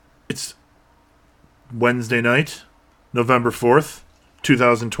Wednesday night, November 4th,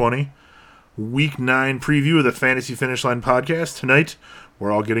 2020. Week 9 preview of the Fantasy Finish Line podcast. Tonight,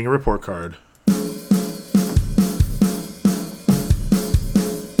 we're all getting a report card.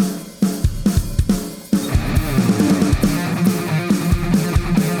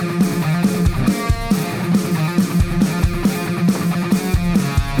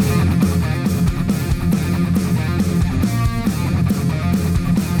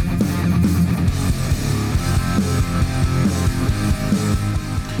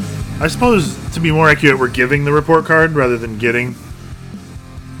 I suppose, to be more accurate, we're giving the report card rather than getting.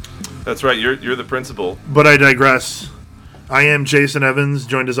 That's right. You're the principal. But I digress. I am Jason Evans,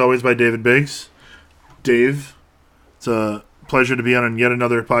 joined as always by David Biggs. Dave, it's a pleasure to be on yet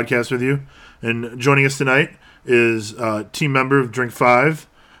another podcast with you. And joining us tonight is team member of Drink 5,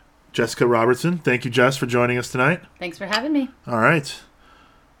 Jessica Robertson. Thank you, Jess, for joining us tonight. Thanks for having me. All right.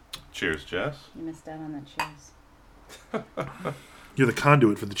 Cheers, Jess. You missed out on that cheers. You're the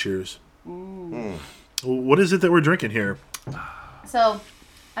conduit for the cheers. What is it that we're drinking here? So,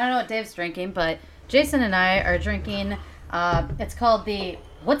 I don't know what Dave's drinking, but Jason and I are drinking, it's called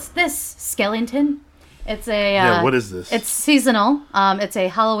what's this, Skellington? It's a... what is this? It's seasonal. It's a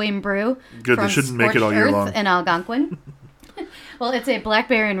Halloween brew. Good, they shouldn't make it all year long. In Algonquin. Well, it's a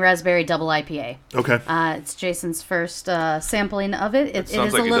blackberry and raspberry double IPA. Okay. It's Jason's first sampling of it. It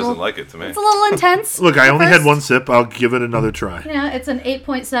sounds like he doesn't like it to me. It's a little intense. Look, I only had one sip. I'll give it another try. Yeah, it's an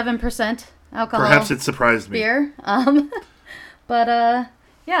 8.7% alcohol. Perhaps it surprised me. Beer. But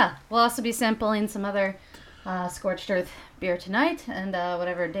yeah, we'll also be sampling some other Scorched Earth beer tonight, and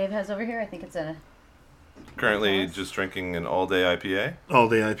whatever Dave has over here. I think it's a... Currently just drinking an all-day IPA.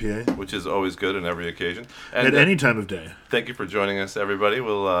 All-day IPA. Which is always good on every occasion. And at any time of day. Thank you for joining us, everybody. We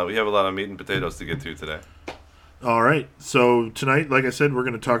have a lot of meat and potatoes to get to today. All right. So tonight, like I said, we're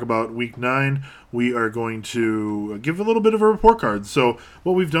going to talk about Week 9. We are going to give a little bit of a report card. So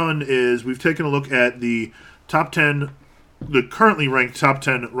what we've done is we've taken a look at the top 10, the currently ranked top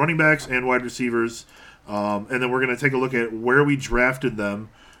 10 running backs and wide receivers. And then we're going to take a look at where we drafted them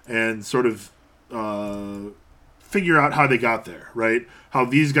and sort of figure out how they got there, right? How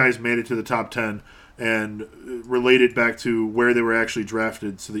these guys made it to the top 10 and relate it back to where they were actually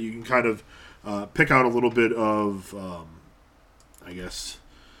drafted so that you can kind of pick out a little bit of, I guess,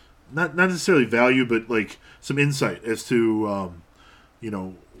 not necessarily value, but like some insight as to,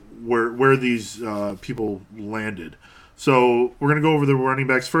 where these people landed. So we're going to go over the running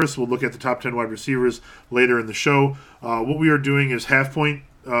backs first. We'll look at the top 10 wide receivers later in the show. What we are doing is half-point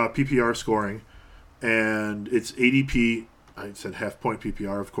PPR scoring. And it's ADP. I said half-point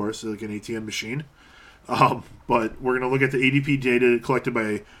PPR, of course, like an ATM machine. But we're going to look at the ADP data collected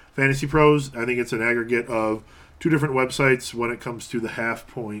by Fantasy Pros. I think it's an aggregate of 2 different websites when it comes to the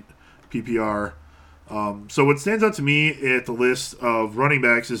half-point PPR. So what stands out to me at the list of running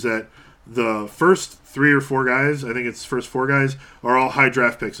backs is that the first 3 or 4 guys, I think it's first 4 guys, are all high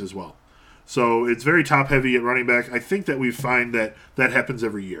draft picks as well. So it's very top-heavy at running back. I think that we find that happens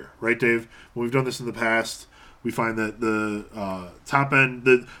every year. Right, Dave? When we've done this in the past, we find that the top end,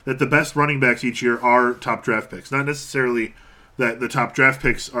 that the best running backs each year are top draft picks. Not necessarily that the top draft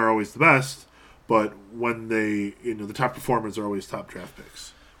picks are always the best, but when they, the top performers are always top draft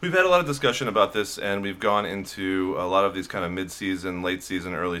picks. We've had a lot of discussion about this, and we've gone into a lot of these kind of mid-season,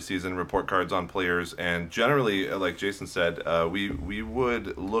 late-season, early-season report cards on players. And generally, like Jason said, we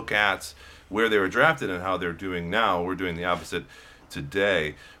would look at where they were drafted and how they're doing now. We're doing the opposite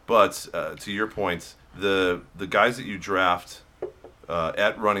today. But to your point, the guys that you draft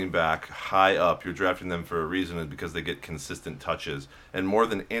at running back high up, you're drafting them for a reason, and because they get consistent touches. And more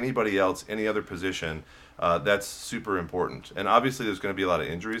than anybody else, any other position, that's super important. And obviously there's going to be a lot of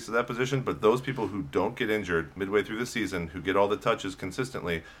injuries to that position, but those people who don't get injured midway through the season, who get all the touches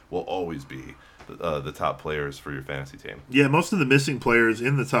consistently, will always be the top players for your fantasy team. Yeah, most of the missing players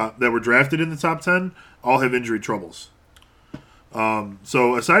in the top that were drafted in the top 10 all have injury troubles.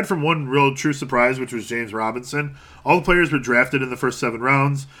 So aside from one real true surprise, which was James Robinson, all the players were drafted in the first 7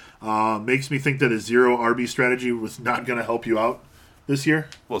 rounds. Makes me think that a 0 RB strategy was not going to help you out this year.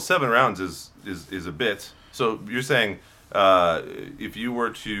 Well, 7 rounds is a bit. So you're saying if you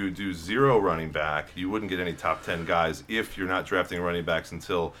were to do 0 running back, you wouldn't get any top 10 guys if you're not drafting running backs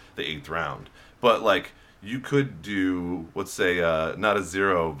until the 8th round. But like you could do, let's say, not a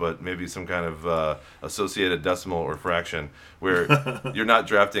 0, but maybe some kind of associated decimal or fraction where you're not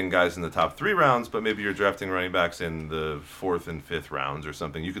drafting guys in the top 3 rounds, but maybe you're drafting running backs in the 4th and 5th rounds or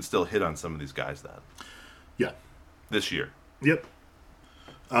something. You could still hit on some of these guys then. Yeah. This year. Yep.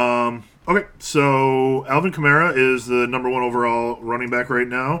 Okay, so Alvin Kamara is the number 1 overall running back right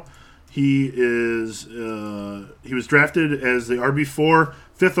now. He was drafted as the RB4,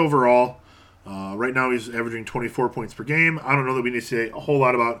 5th overall. Right now he's averaging 24 points per game. I don't know that we need to say a whole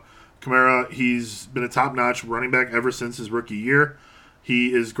lot about Kamara. He's been a top-notch running back ever since his rookie year.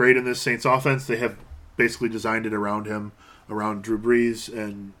 He is great in this Saints offense. They have basically designed it around him, around Drew Brees,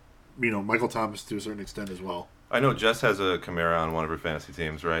 and Michael Thomas to a certain extent as well. I know Jess has a Kamara on one of her fantasy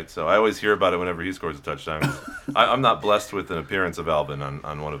teams, right? So I always hear about it whenever he scores a touchdown. I'm not blessed with an appearance of Alvin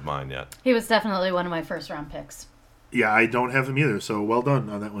on one of mine yet. He was definitely one of my first-round picks. Yeah, I don't have him either, so well done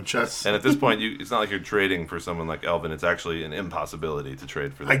on that one, Jess. And at this point, it's not like you're trading for someone like Alvin. It's actually an impossibility to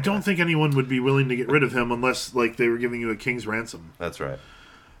trade for that I don't think anyone would be willing to get rid of him unless they were giving you a king's ransom. That's right.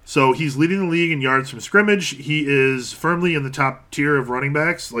 So he's leading the league in yards from scrimmage. He is firmly in the top tier of running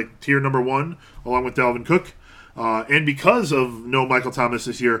backs, like tier number 1, along with Dalvin Cook. And because of no Michael Thomas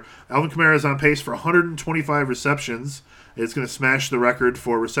this year, Alvin Kamara is on pace for 125 receptions. It's going to smash the record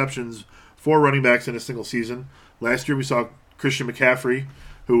for receptions for running backs in a single season. Last year we saw Christian McCaffrey,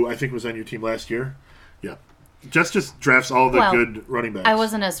 who I think was on your team last year. Yeah. Just drafts all the good running backs. I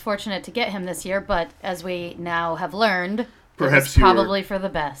wasn't as fortunate to get him this year, but as we now have learned, perhaps it was probably for the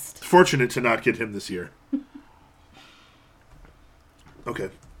best. Fortunate to not get him this year. Okay.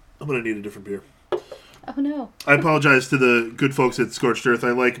 I'm going to need a different beer. Oh, no. I apologize to the good folks at Scorched Earth. I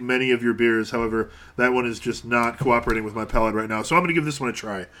like many of your beers. However, that one is just not cooperating with my palate right now. So I'm going to give this one a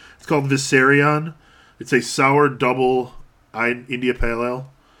try. It's called Viserion. It's a sour double India Pale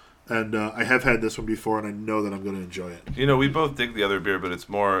Ale. And I have had this one before, and I know that I'm going to enjoy it. We both dig the other beer, but it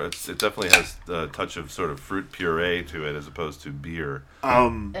definitely has a touch of sort of fruit puree to it as opposed to beer.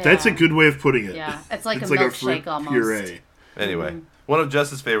 That's a good way of putting it. Yeah, it's like a milkshake almost. Puree. Anyway, one of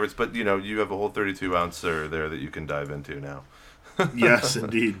Jess's favorites, but you have a whole 32-ouncer there that you can dive into now. Yes,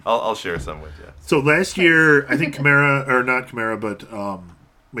 indeed. I'll share some with you. So last year, I think McCaffrey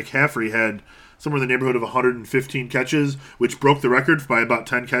had somewhere in the neighborhood of 115 catches, which broke the record by about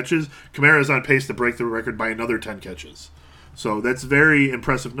 10 catches. Kamara is on pace to break the record by another 10 catches. So that's a very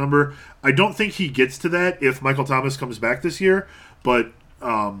impressive number. I don't think he gets to that if Michael Thomas comes back this year, but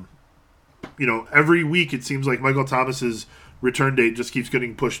every week it seems like Michael Thomas's return date just keeps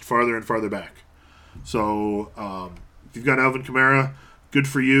getting pushed farther and farther back. So if you've got Alvin Kamara, good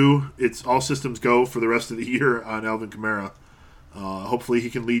for you. It's all systems go for the rest of the year on Alvin Kamara. Hopefully he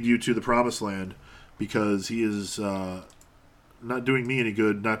can lead you to the promised land, because he is not doing me any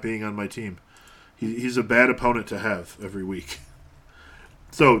good not being on my team. He's a bad opponent to have every week.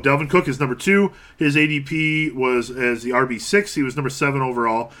 So Dalvin Cook is number 2. His ADP was as the RB6. He was number 7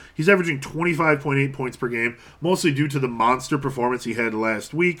 overall. He's averaging 25.8 points per game, mostly due to the monster performance he had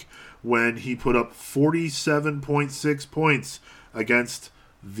last week when he put up 47.6 points against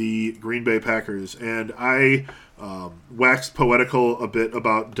the Green Bay Packers. And I waxed poetical a bit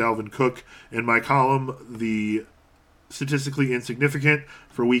about Dalvin Cook in my column, The Statistically Insignificant,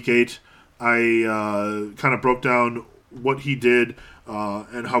 for Week 8. I kind of broke down what he did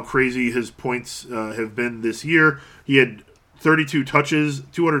and how crazy his points have been this year. He had 32 touches,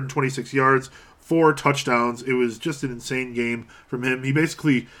 226 yards, 4 touchdowns. It was just an insane game from him. He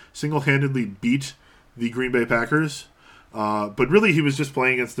basically single-handedly beat the Green Bay Packers. But really, he was just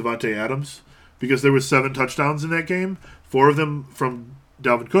playing against Davante Adams, because there was 7 touchdowns in that game, 4 of them from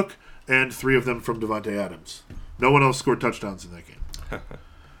Dalvin Cook, and 3 of them from Davante Adams. No one else scored touchdowns in that game.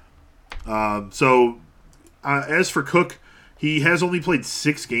 As for Cook, he has only played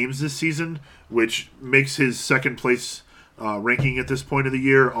 6 games this season, which makes his second place ranking at this point of the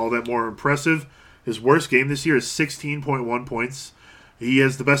year all that more impressive. His worst game this year is 16.1 points. He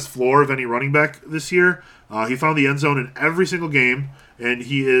has the best floor of any running back this year. He found the end zone in every single game, and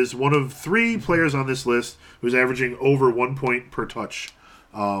he is one of 3 players on this list who's averaging over 1 point per touch.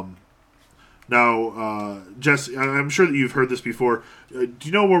 Now, Jess, I'm sure that you've heard this before. Do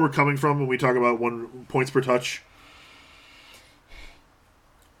you know where we're coming from when we talk about 1 points per touch?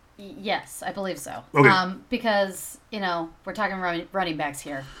 Yes, I believe so. Okay. Because, we're talking running backs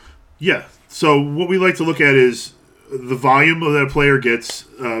here. Yeah. So what we like to look at is the volume that a player gets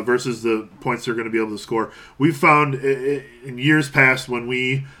versus the points they're going to be able to score. We've found in years past, when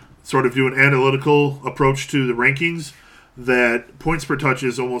we sort of do an analytical approach to the rankings, that points per touch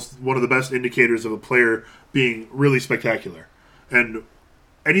is almost one of the best indicators of a player being really spectacular. And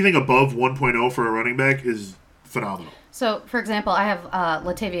anything above 1.0 for a running back is phenomenal. So, for example, I have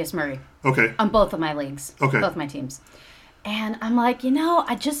Latavius Murray. Okay. On both of my leagues. Okay. Both my teams. And I'm like,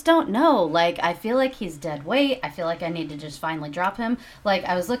 I just don't know. I feel like he's dead weight. I feel like I need to just finally drop him.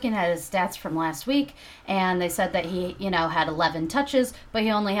 I was looking at his stats from last week, and they said that he, had 11 touches, but he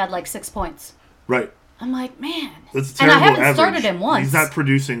only had 6 points. Right. I'm like, man. That's a And I terrible haven't average. started him once. He's not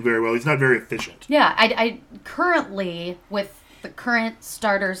producing very well. He's not very efficient. Yeah, I currently, with the current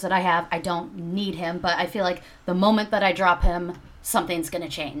starters that I have, I don't need him, but I feel like the moment that I drop him, something's going to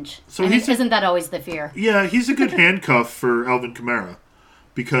change. So and he's isn't that always the fear? Yeah, he's a good handcuff for Alvin Kamara,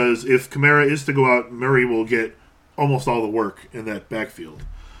 because if Kamara is to go out, Murray will get almost all the work in that backfield.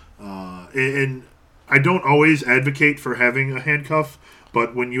 And I don't always advocate for having a handcuff,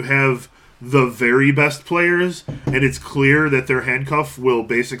 but when you have the very best players and it's clear that their handcuff will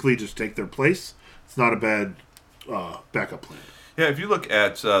basically just take their place, it's not a bad backup plan. Yeah, if you look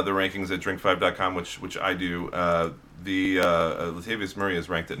at the rankings at Drink5.com, which I do, the Latavius Murray is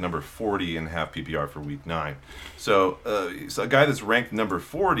ranked at number 40 in half PPR for Week 9. So a guy that's ranked number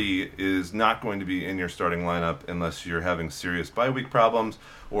 40 is not going to be in your starting lineup unless you're having serious bye week problems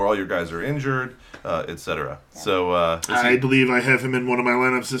or all your guys are injured, etc. Yeah. So I believe I have him in one of my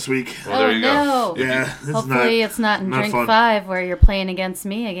lineups this week. well, there you no. go. Yeah, Hopefully it's not in not Drink fun. 5 where you're playing against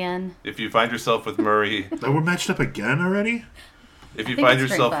me again. If you find yourself with Murray, Oh, we're matched up again already? if you think find it's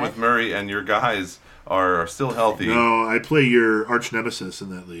yourself Drink with 5. Murray and your guys are still healthy, No, I play your arch nemesis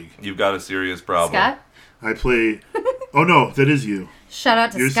in that league. you've got a serious problem. Scott? I play... Oh, no, that is you. Shout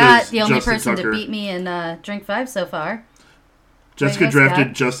out to Yours Scott, says the only Justin person Tucker. to beat me in Drink 5 so far. Jessica Yes, drafted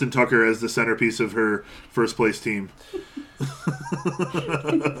Scott. Justin Tucker as the centerpiece of her first place team.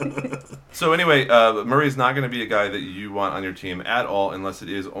 So anyway, Murray's not going to be a guy that you want on your team at all unless it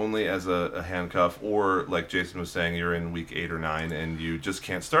is only as a handcuff or, like Jason was saying, you're in week 8 or 9 and you just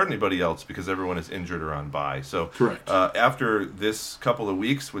can't start anybody else because everyone is injured or on bye. So Correct. After this couple of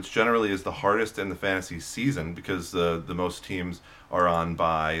weeks, which generally is the hardest in the fantasy season because the most teams are on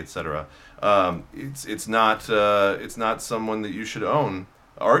bye, etc., it's not someone that you should own.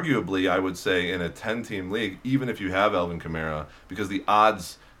 Arguably, I would say in a 10-team league, even if you have Alvin Kamara, because the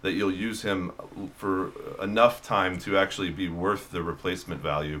odds that you'll use him for enough time to actually be worth the replacement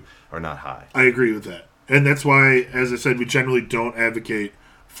value are not high. I agree with that. And that's why, as I said, we generally don't advocate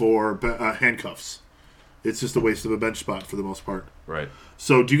for handcuffs. It's just a waste of a bench spot for the most part. Right.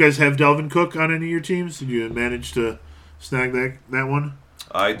 So do you guys have Dalvin Cook on any of your teams? Did you manage to snag that one?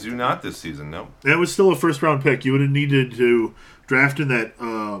 I do not this season, no. That was still a first-round pick. You would have needed to draft in that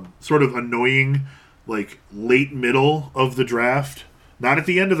sort of annoying, like, late middle of the draft. Not at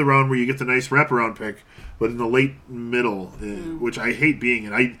the end of the round where you get the nice wraparound pick, but in the late middle, which I hate being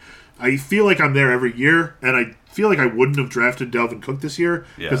in. I feel like I'm there every year, and I feel like I wouldn't have drafted Dalvin Cook this year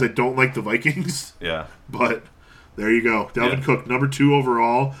because I don't like the Vikings. Yeah. But there you go. Dalvin Cook, number 2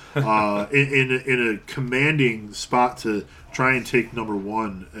 overall, in a commanding spot to try and take number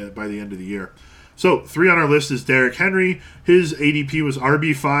 1 by the end of the year. So 3 on our list is Derrick Henry. His ADP was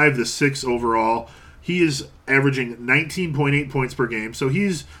RB5, the 6 overall. He is averaging 19.8 points per game, so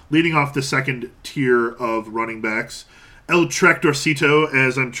he's leading off the second tier of running backs. El Tractorcito,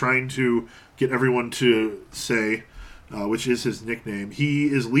 as I'm trying to get everyone to say, which is his nickname. He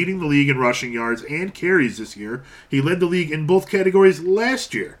is leading the league in rushing yards and carries this year. He led the league in both categories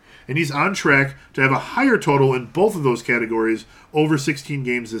last year, and he's on track to have a higher total in both of those categories over 16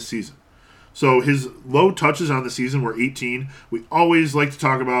 games this season. So his low touches on the season were 18. We always like to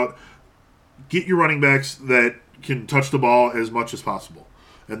talk about get your running backs that can touch the ball as much as possible.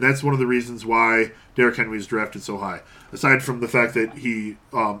 And that's one of the reasons why Derrick Henry is drafted so high, aside from the fact that he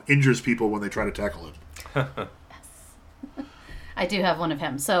injures people when they try to tackle him. I do have one of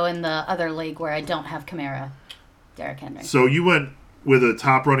him. So in the other league where I don't have Kamara, Derrick Henry. So you went with a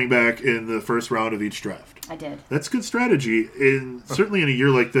top running back in the first round of each draft. I did. That's good strategy, certainly in a year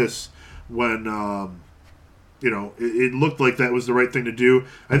like this when it looked like that was the right thing to do.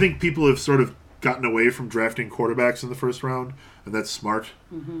 I think people have sort of gotten away from drafting quarterbacks in the first round, and that's smart.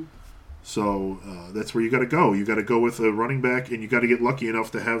 Mm-hmm. So that's where you got to go. You got to go with a running back, and you got to get lucky enough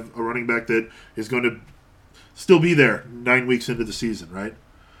to have a running back that is going to still be there 9 weeks into the season, right?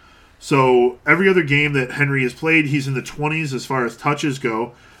 So every other game that Henry has played, he's in the 20s as far as touches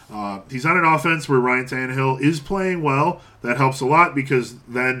go. He's on an offense where Ryan Tannehill is playing well. That helps a lot because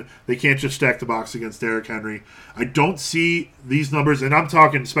then they can't just stack the box against Derrick Henry. I don't see these numbers, and I'm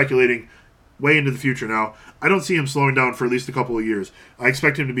talking speculating way into the future now. I don't see him slowing down for at least a couple of years. I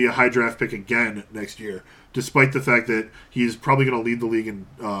expect him to be a high draft pick again next year, despite the fact that he's probably going to lead the league in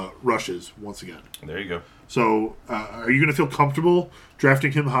rushes once again. There you go. So are you going to feel comfortable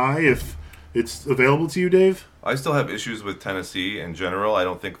drafting him high if it's available to you, Dave? I still have issues with Tennessee in general. I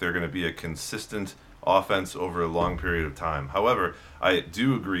don't think they're going to be a consistent offense over a long period of time. However, I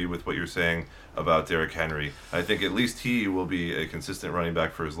do agree with what you're saying about Derrick Henry. I think at least he will be a consistent running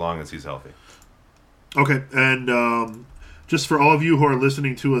back for as long as he's healthy. Okay, and just for all of you who are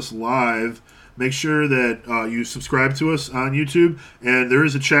listening to us live, make sure that you subscribe to us on YouTube. And there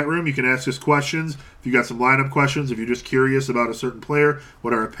is a chat room. You can ask us questions. If you got some lineup questions, if you're just curious about a certain player,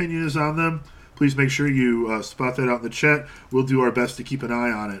 what our opinion is on them, please make sure you spot that out in the chat. We'll do our best to keep an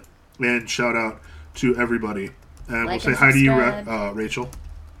eye on it. And shout out to everybody. And we'll say hi to you, Rachel.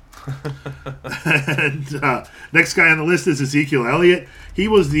 And next guy on the list is Ezekiel Elliott. He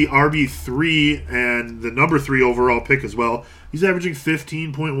was the RB3 and the number 3 overall pick as well. He's averaging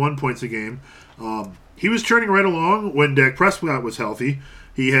 15.1 points a game. He was churning right along when Dak Prescott was healthy.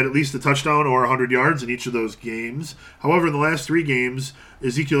 He had at least a touchdown or 100 yards in each of those games. However, in the last 3 games,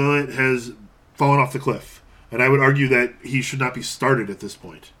 Ezekiel Elliott has fallen off the cliff. And I would argue that he should not be started at this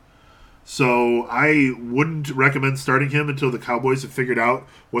point. So I wouldn't recommend starting him until the Cowboys have figured out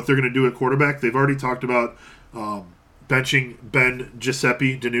what they're going to do at quarterback. They've already talked about benching Ben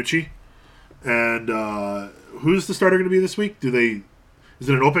Giuseppe DiNucci. And who's the starter going to be this week? Is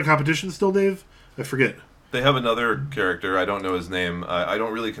it an open competition still, Dave? I forget. They have another character. I don't know his name. I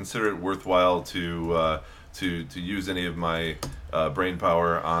don't really consider it worthwhile to use any of my brain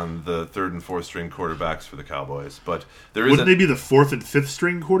power on the 3rd and 4th string quarterbacks for the Cowboys. But wouldn't they be the 4th and 5th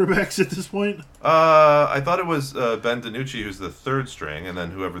string quarterbacks at this point? I thought it was Ben DiNucci, who's the 3rd string, and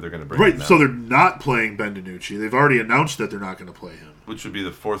then whoever they're going to bring. Right. In so they're not playing Ben DiNucci. They've already announced that they're not going to play him. Which would be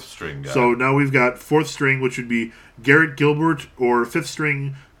the 4th string guy. So now we've got 4th string, which would be Garrett Gilbert, or 5th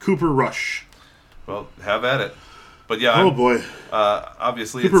string Cooper Rush. Well, have at it. But yeah. Oh boy.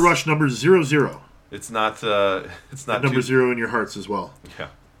 Obviously, Cooper Rush number 00. It's not. It's not number 0 in your hearts as well. Yeah.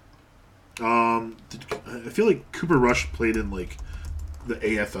 I feel like Cooper Rush played in like the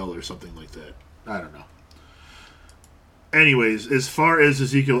AFL or something like that. I don't know. Anyways, as far as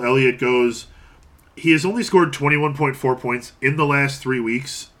Ezekiel Elliott goes, he has only scored 21.4 points in the last 3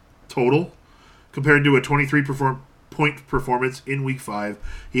 weeks total, compared to a 23-point performance in Week 5.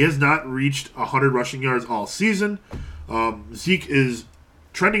 He has not reached 100 rushing yards all season. Zeke is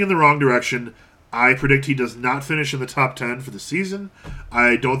trending in the wrong direction. I predict he does not finish in the top 10 for the season.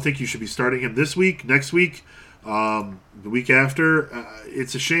 I don't think you should be starting him this week, next week, the week after.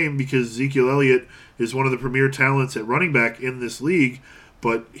 It's a shame because Ezekiel Elliott is one of the premier talents at running back in this league,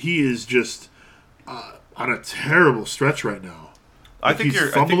 but he is just on a terrible stretch right now. I think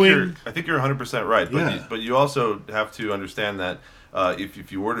you're 100% right, but Yeah. but you also have to understand that if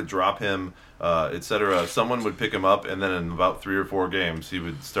you were to drop him, etc., someone would pick him up, and then in about 3 or 4 games, he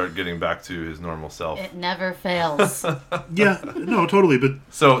would start getting back to his normal self. It never fails. Yeah, no, totally. But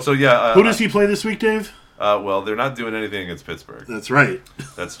so yeah. who does he play this week, Dave? Well, they're not doing anything against Pittsburgh. That's right.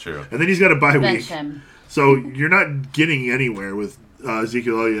 That's true. And then he's got a bye Bench week. him. So you're not getting anywhere with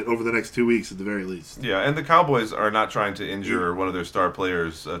Ezekiel Elliott over the next 2 weeks at the very least. Yeah, and the Cowboys are not trying to injure one of their star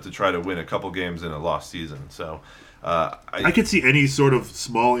players to try to win a couple games in a lost season. So I could see any sort of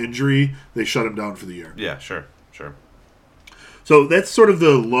small injury, they shut him down for the year. Yeah, sure. So that's sort of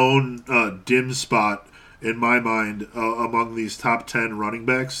the lone dim spot in my mind among these top 10 running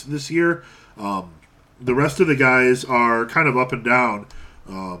backs this year. The rest of the guys are kind of up and down.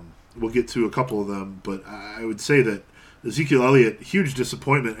 We'll get to a couple of them, but I would say that Ezekiel Elliott, huge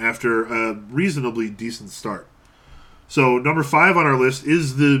disappointment after a reasonably decent start. So number 5 on our list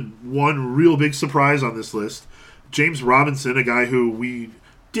is the one real big surprise on this list. James Robinson, a guy who we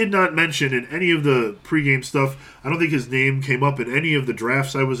did not mention in any of the pregame stuff. I don't think his name came up in any of the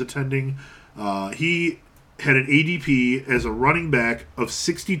drafts I was attending. He had an ADP as a running back of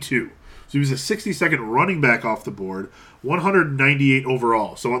 62. So he was a 62nd running back off the board, 198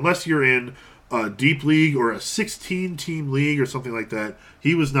 overall. So unless you're in a deep league or a 16-team league or something like that,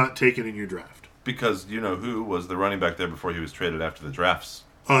 he was not taken in your draft. Because you know who was the running back there before he was traded after the drafts.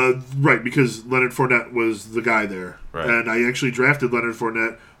 Right, because Leonard Fournette was the guy there. Right. And I actually drafted Leonard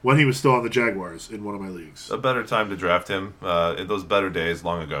Fournette when he was still on the Jaguars in one of my leagues. A better time to draft him in those better days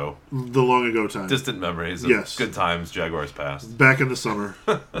long ago. The long ago time. Distant memories of Yes. good times Jaguars past. Back in the summer.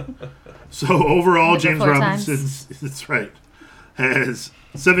 So overall, Never James four Robinson, times. that's right, has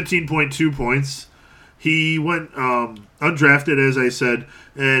 17.2 points. He went undrafted, as I said,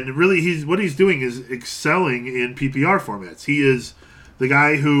 and really what he's doing is excelling in PPR formats. He is the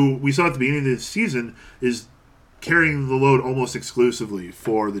guy who we saw at the beginning of the season is carrying the load almost exclusively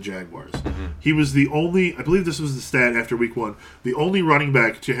for the Jaguars. Mm-hmm. He was the only, I believe this was the stat after week 1, the only running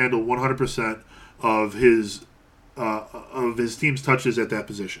back to handle 100% of his team's touches at that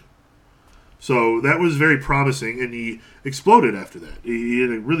position. So that was very promising, and he exploded after that. He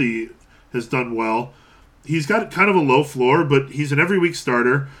really has done well. He's got kind of a low floor, but he's an every week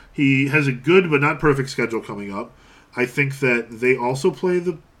starter. He has a good but not perfect schedule coming up. I think that they also play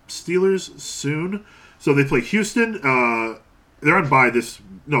the Steelers soon. So they play Houston. They're on bye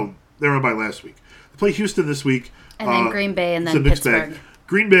they were on bye last week. They play Houston this week. And then Green Bay and it's a then mixed Pittsburgh. bag.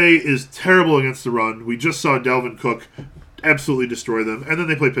 Green Bay is terrible against the run. We just saw Dalvin Cook absolutely destroy them. And then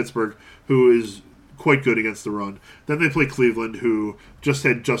they play Pittsburgh, who is quite good against the run. Then they play Cleveland, who just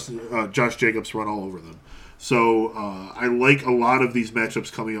had Josh Jacobs run all over them. So I like a lot of these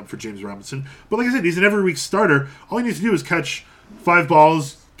matchups coming up for James Robinson. But like I said, he's an every week starter. All he needs to do is catch 5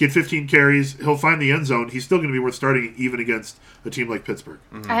 balls, get 15 carries. He'll find the end zone. He's still going to be worth starting even against a team like Pittsburgh.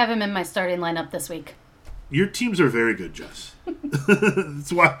 I have him in my starting lineup this week. Your teams are very good, Jess.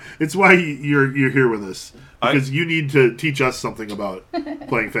 It's why you're here with us, because you need to teach us something about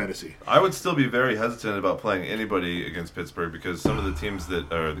playing fantasy. I would still be very hesitant about playing anybody against Pittsburgh because some of the teams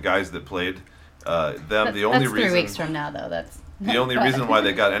that are the guys that played the only that's 3 reason weeks from now, though. That's the only reason why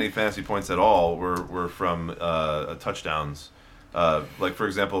they got any fantasy points at all were from touchdowns. Like, for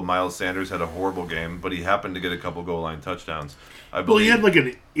example, Miles Sanders had a horrible game, but he happened to get a couple goal line touchdowns. Well, he had like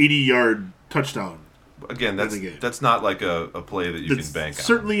an 80-yard touchdown. Again, that's not like a play that you can bank on.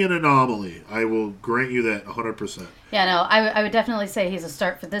 Certainly an anomaly. I will grant you that 100%. Yeah, no, I would definitely say he's a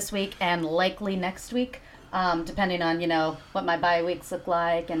start for this week and likely next week, depending on, what my bye weeks look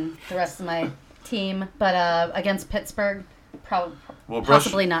like and the rest of my team. But against Pittsburgh,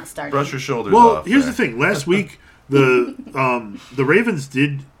 possibly not starting. Brush your shoulders off. Well, here's the thing. Last week, the Ravens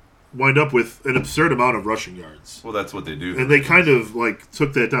did wind up with an absurd amount of rushing yards. Well, that's what they do. And they kind of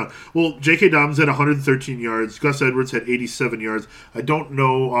took that down. Well, J.K. Dobbins had 113 yards. Gus Edwards had 87 yards. I don't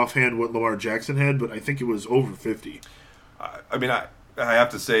know offhand what Lamar Jackson had, but I think it was over 50. I mean, I have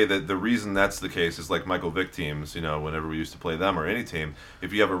to say that the reason that's the case is like Michael Vick teams, whenever we used to play them or any team,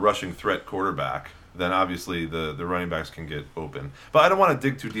 if you have a rushing threat quarterback, then obviously the running backs can get open. But I don't want to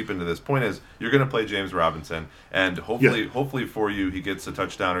dig too deep into this. Point is, you're going to play James Robinson, and hopefully for you he gets a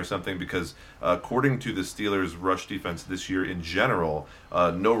touchdown or something, because according to the Steelers' rush defense this year in general,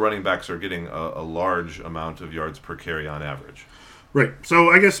 no running backs are getting a large amount of yards per carry on average. Right.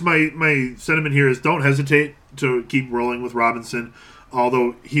 So I guess my sentiment here is don't hesitate to keep rolling with Robinson,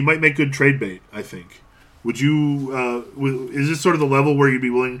 although he might make good trade bait, I think. Would you is this sort of the level where you'd be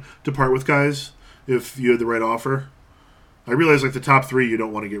willing to part with guys if you had the right offer? I realize the top 3 you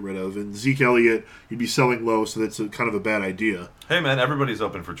don't want to get rid of, and Zeke Elliott you'd be selling low, so that's kind of a bad idea. Hey man, everybody's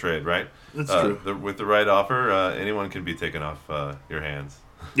open for trade, right? That's true. With the right offer, anyone can be taken off your hands.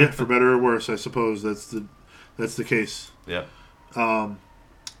 Yeah, for better or worse, I suppose that's the case. Yeah.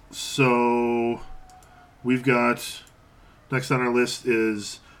 So we've got next on our list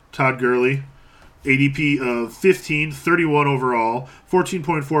is Todd Gurley. ADP of 15, 31 overall,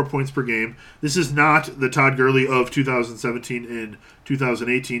 14.4 points per game. This is not the Todd Gurley of 2017 and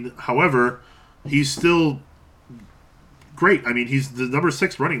 2018. However, he's still great. I mean, he's the number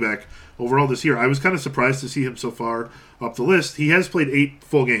 6 running back overall this year. I was kind of surprised to see him so far up the list. He has played 8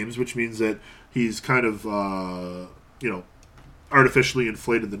 full games, which means that he's kind of, artificially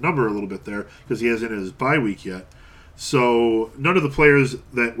inflated the number a little bit there because he hasn't had his bye week yet. So none of the players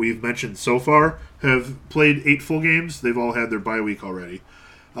that we've mentioned so far have played 8 full games. They've all had their bye week already.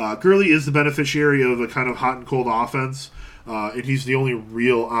 Gurley is the beneficiary of a kind of hot and cold offense, and he's the only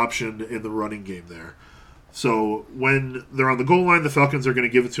real option in the running game there. So when they're on the goal line, the Falcons are going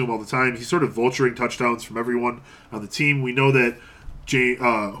to give it to him all the time. He's sort of vulturing touchdowns from everyone on the team. We know that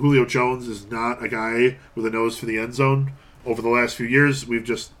Julio Jones is not a guy with a nose for the end zone. Over the last few years, we've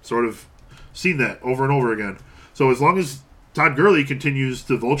just sort of seen that over and over again. So as long as Todd Gurley continues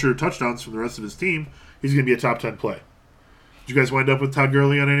to vulture touchdowns from the rest of his team, he's going to be a top 10 play. Did you guys wind up with Todd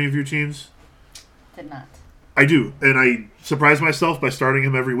Gurley on any of your teams? Did not. I do, and I surprise myself by starting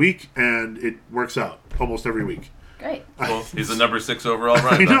him every week, and it works out almost every week. Great. Well, he's the number 6 overall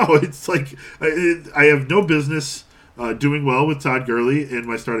running back. I know. It's like I have no business doing well with Todd Gurley in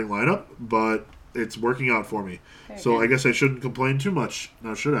my starting lineup, but it's working out for me. I guess I shouldn't complain too much,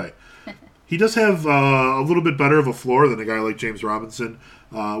 now should I? He does have a little bit better of a floor than a guy like James Robinson,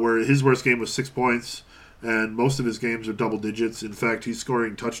 where his worst game was 6 points, and most of his games are double digits. In fact, he's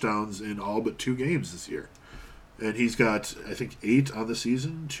scoring touchdowns in all but 2 games this year. And he's got, I think, 8 on the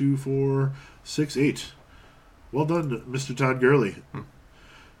season. 2, 4, 6, 8. Well done, Mr. Todd Gurley.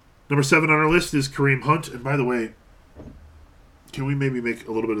 Number 7 on our list is Kareem Hunt. And by the way, can we maybe make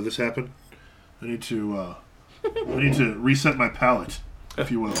a little bit of this happen? I need to reset my palate,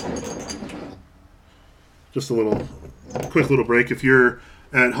 if you will. Just a quick little break. If you're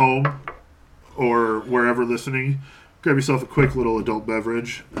at home or wherever listening, grab yourself a quick little adult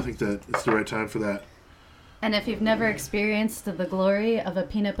beverage. I think that it's the right time for that. And if you've never experienced the glory of a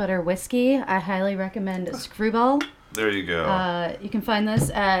peanut butter whiskey, I highly recommend Screwball. There you go. You can find this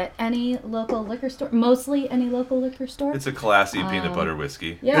at any local liquor store, mostly any local liquor store. It's a classy peanut butter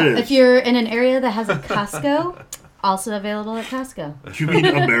whiskey. Yeah, It is. if you're in an area that has a Costco, also available at Costco. You mean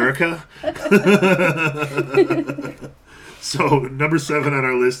America? So, number 7 on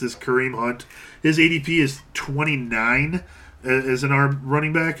our list is Kareem Hunt. His ADP is 29 as an arm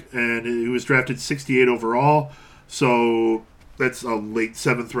running back, and he was drafted 68 overall. So, that's a late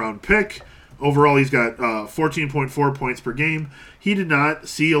 7th round pick. Overall, he's got 14.4 points per game. He did not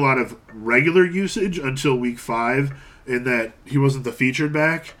see a lot of regular usage until week 5, in that he wasn't the featured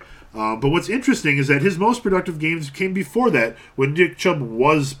back. But what's interesting is that his most productive games came before that, when Nick Chubb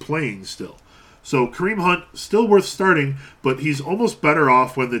was playing still. So Kareem Hunt, still worth starting, but he's almost better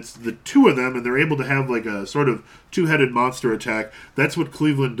off when it's the two of them and they're able to have like a sort of two-headed monster attack. That's what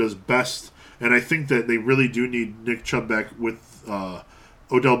Cleveland does best, and I think that they really do need Nick Chubb back with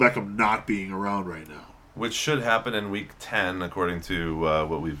Odell Beckham not being around right now. Which should happen in week 10, according to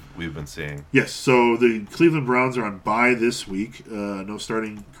what we've been seeing. Yes, so the Cleveland Browns are on bye this week. No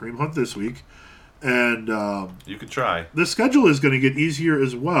starting Kareem Hunt this week. And You could try. the schedule is going to get easier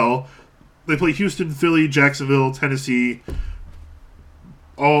as well. They play Houston, Philly, Jacksonville, Tennessee,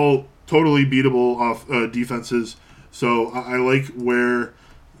 all totally beatable off defenses. So I like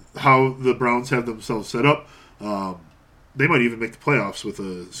how the Browns have themselves set up. They might even make the playoffs with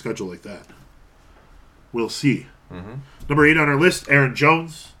a schedule like that. We'll see. Mm-hmm. Number 8 on our list, Aaron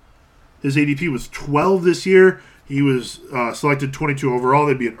Jones. His ADP was 12 this year. He was selected 22 overall.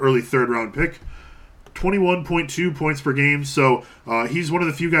 That'd be an early 3rd round pick. 21.2 points per game. So he's one of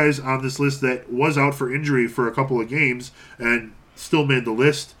the few guys on this list that was out for injury for a couple of games and still made the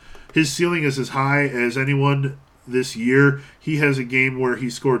list. His ceiling is as high as anyone this year. He has a game where he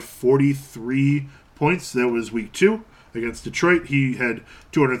scored 43 points. That was week 2 against Detroit. He had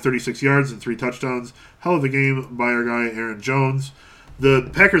 236 yards and 3 touchdowns. Hell of a game by our guy Aaron Jones. The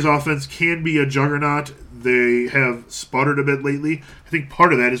Packers offense can be a juggernaut. They have sputtered a bit lately. I think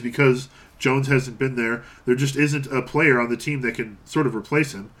part of that is because Jones hasn't been there. There just isn't a player on the team that can sort of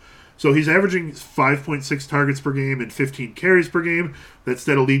replace him. So he's averaging 5.6 targets per game and 15 carries per game. That's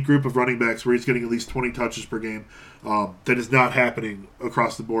that elite group of running backs where he's getting at least 20 touches per game. That is not happening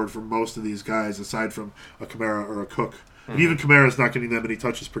across the board for most of these guys, aside from a Kamara or a Cook. And even Kamara's not getting that many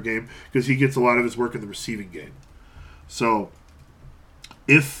touches per game because he gets a lot of his work in the receiving game. So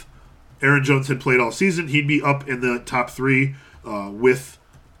if Aaron Jones had played all season, he'd be up in the top 3 with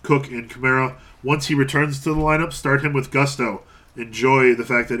Cook and Kamara. Once he returns to the lineup, start him with gusto. Enjoy the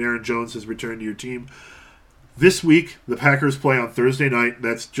fact that Aaron Jones has returned to your team. This week, the Packers play on Thursday night.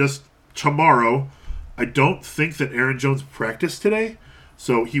 That's just tomorrow. I don't think that Aaron Jones practiced today,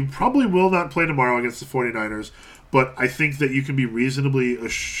 so he probably will not play tomorrow against the 49ers, but I think that you can be reasonably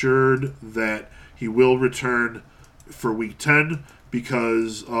assured that he will return for week 10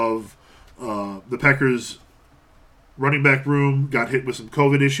 because of the Packers' running back room got hit with some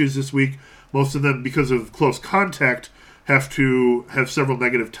COVID issues this week. Most of them, because of close contact, have to have several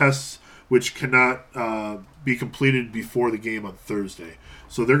negative tests, which cannot be completed before the game on Thursday.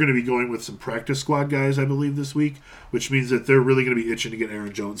 So they're going to be going with some practice squad guys, I believe, this week, which means that they're really going to be itching to get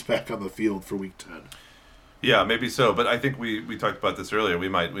Aaron Jones back on the field for week 10. Yeah, maybe so. But I think we talked about this earlier. We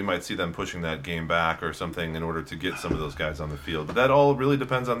might see them pushing that game back or something in order to get some of those guys on the field. But that all really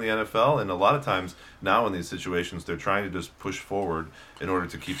depends on the NFL. And a lot of times now in these situations, they're trying to just push forward in order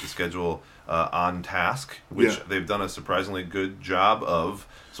to keep the schedule on task, which they've done a surprisingly good job of.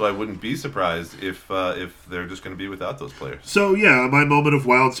 So I wouldn't be surprised if they're just going to be without those players. So, yeah, my moment of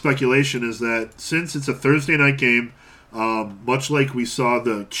wild speculation is that since it's a Thursday night game, much like we saw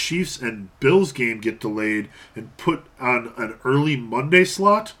the Chiefs and Bills game get delayed and put on an early Monday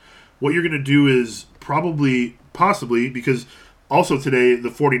slot, what you're going to do is possibly, because also today the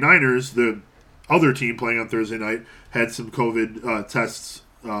 49ers, the other team playing on Thursday night, had some COVID tests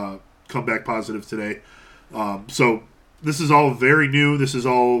come back positive today. So this is all very new. This is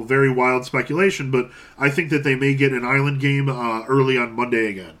all very wild speculation, but I think that they may get an island game early on Monday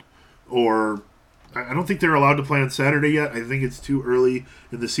again. Or I don't think they're allowed to play on Saturday yet. I think it's too early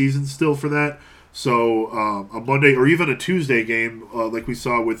in the season still for that. So a Monday or even a Tuesday game like we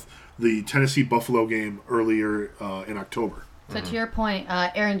saw with the Tennessee-Buffalo game earlier in October. So to your point,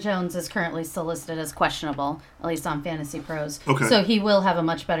 Aaron Jones is currently still listed as questionable, at least on Fantasy Pros. Okay. So he will have a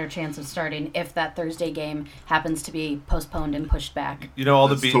much better chance of starting if that Thursday game happens to be postponed and pushed back. You know,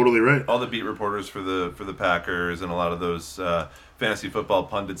 That's totally right. All the beat reporters for the Packers and a lot of those fantasy football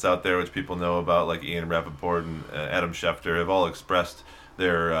pundits out there, which people know about, like Ian Rappaport and Adam Schefter, have all expressed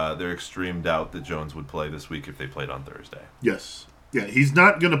their extreme doubt that Jones would play this week if they played on Thursday. Yes. Yeah, he's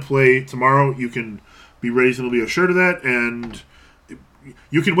not going to play tomorrow. You can be reasonably assured of that, and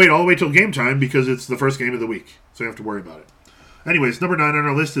you can wait all the way till game time because it's the first game of the week, so you don't have to worry about it. Anyways, number 9 on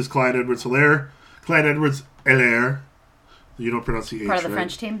our list is Clyde Edwards-Helaire. Clyde Edwards-Helaire. You don't pronounce the H, Part of the right?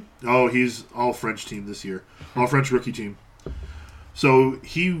 French team? Oh, he's all French team this year. All French rookie team. So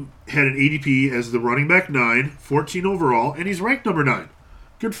he had an ADP as the running back 9, 14 overall, and he's ranked number 9.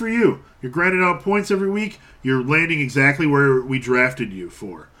 Good for you. You're grinding out points every week. You're landing exactly where we drafted you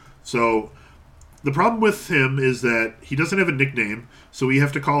for. So the problem with him is that he doesn't have a nickname, so we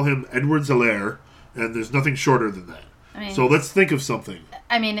have to call him Edwards-Helaire, and there's nothing shorter than that. So let's think of something.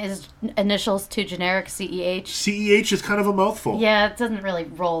 I mean, his initials too generic, CEH. CEH is kind of a mouthful. Yeah, it doesn't really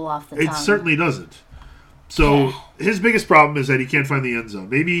roll off the tongue. It certainly doesn't. So his biggest problem is that he can't find the end zone.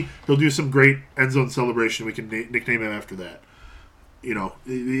 Maybe he'll do some great end zone celebration. We can nickname him after that. You know,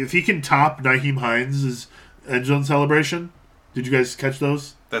 if he can top Nyheim Hines' end zone celebration, did you guys catch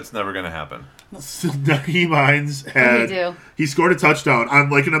those? That's never going to happen. Nyheim Hines he scored a touchdown on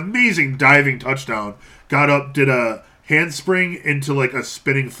like an amazing diving touchdown. Got up, did a handspring into like a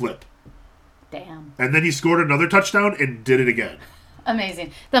spinning flip. Damn. And then he scored another touchdown and did it again.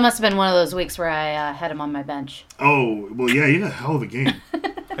 Amazing. That must have been one of those weeks where I had him on my bench. Oh, well, yeah, he had a hell of a game.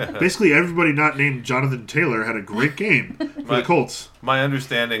 Basically, everybody not named Jonathan Taylor had a great game for the Colts. My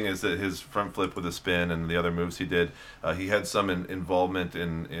understanding is that his front flip with a spin and the other moves he did, he had some involvement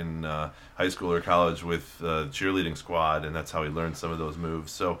in high school or college with cheerleading squad, and that's how he learned some of those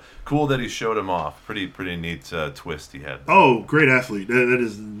moves. So cool that he showed him off. Pretty neat twist he had. Oh, great athlete. That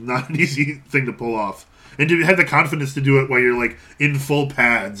is not an easy thing to pull off. And to have the confidence to do it while you're like in full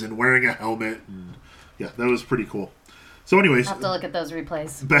pads and wearing a helmet. And, yeah, that was pretty cool. So anyways, I'll have to look at those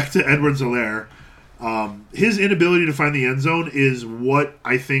replays. Back to Edwards-Helaire. His inability to find the end zone is what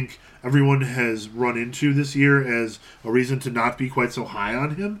I think everyone has run into this year as a reason to not be quite so high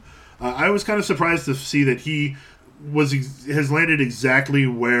on him. I was kind of surprised to see that he has landed exactly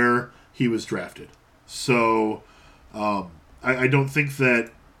where he was drafted. So I don't think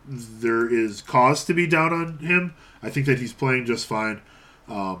that there is cause to be down on him. I think that he's playing just fine.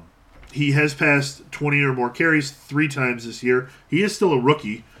 He has passed 20 or more carries 3 times this year. He is still a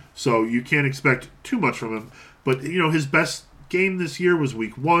rookie, so you can't expect too much from him. But, you know, his best game this year was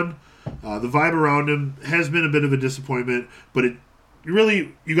week 1. The vibe around him has been a bit of a disappointment, but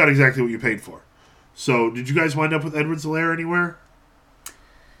you got exactly what you paid for. So, did you guys wind up with Edwards-Helaire anywhere?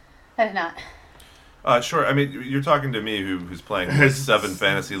 I did not. Sure. I mean, you're talking to me who's playing 7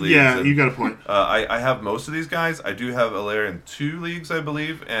 fantasy leagues. Yeah, and, you got a point. I have most of these guys. I do have Helaire in 2 leagues, I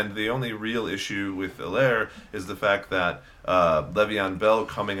believe, and the only real issue with Helaire is the fact that Le'Veon Bell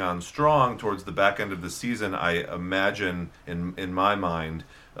coming on strong towards the back end of the season, I imagine, in my mind,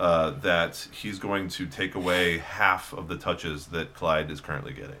 that he's going to take away half of the touches that Clyde is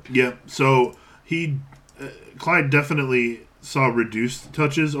currently getting. Yeah, so Clyde definitely saw reduced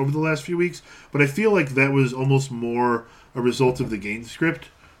touches over the last few weeks, but I feel like that was almost more a result of the game script.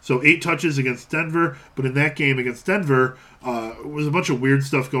 So 8 touches against Denver, but in that game against Denver, was a bunch of weird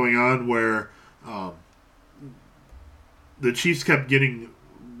stuff going on where the Chiefs kept getting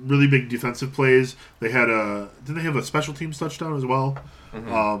really big defensive plays. They had didn't they have a special teams touchdown as well?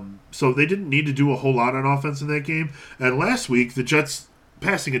 Mm-hmm. So they didn't need to do a whole lot on offense in that game. And last week, the Jets'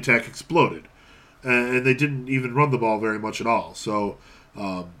 passing attack exploded. And they didn't even run the ball very much at all. So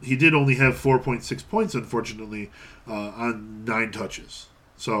he did only have 4.6 points, unfortunately, on 9 touches.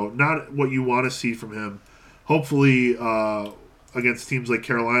 So not what you want to see from him. Hopefully, against teams like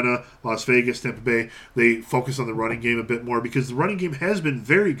Carolina, Las Vegas, Tampa Bay, they focus on the running game a bit more because the running game has been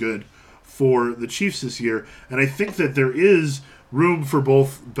very good for the Chiefs this year. And I think that there is room for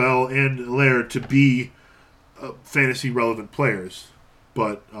both Bell and Helaire to be fantasy-relevant players.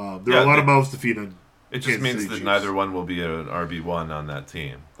 But there are a lot of mouths to feed on. It just means that neither one will be an RB1 on that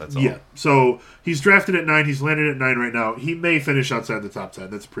team. That's all. Yeah. So he's drafted at 9. He's landed at 9 right now. He may finish outside the top 10.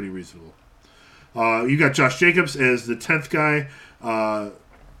 That's pretty reasonable. You got Josh Jacobs as the 10th guy.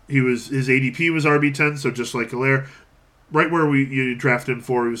 His ADP was RB10, so just like Helaire, right where you drafted him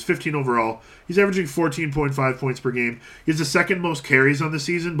for. He was 15 overall. He's averaging 14.5 points per game. He has the second most carries on the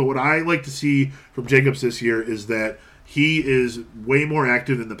season, but what I like to see from Jacobs this year is that he is way more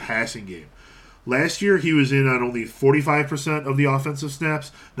active in the passing game. Last year, he was in on only 45% of the offensive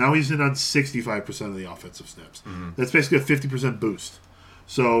snaps. Now he's in on 65% of the offensive snaps. Mm-hmm. That's basically a 50% boost.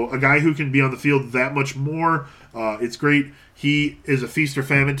 So a guy who can be on the field that much more, it's great. He is a feast or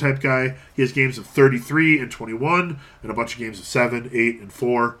famine type guy. He has games of 33 and 21 and a bunch of games of 7, 8, and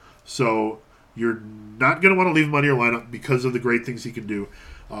 4. So you're not going to want to leave him out of your lineup because of the great things he can do.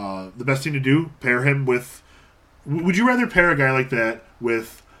 The best thing to do, pair him with... Would you rather pair a guy like that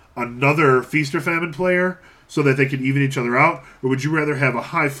with another feast or famine player so that they can even each other out, or would you rather have a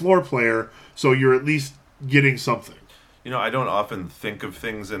high floor player so you're at least getting something? I don't often think of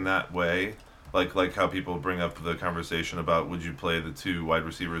things in that way. Like how people bring up the conversation about would you play the two wide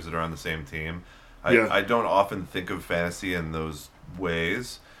receivers that are on the same team. I don't often think of fantasy in those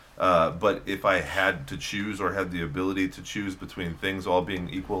ways. But if I had to choose or had the ability to choose between things all being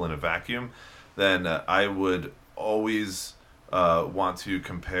equal in a vacuum, then I would always want to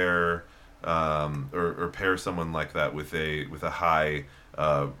compare or pair someone like that with a high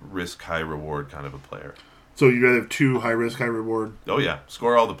risk, high reward kind of a player. So you'd rather have two high risk, high reward? Oh yeah,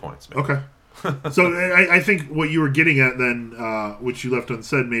 score all the points, man. Okay. So I think what you were getting at then, which you left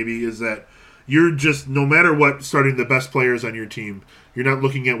unsaid maybe, is that you're just, no matter what, starting the best players on your team. You're not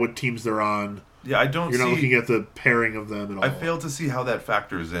looking at what teams they're on. Yeah, I don't. You're not looking at the pairing of them at all. I fail to see how that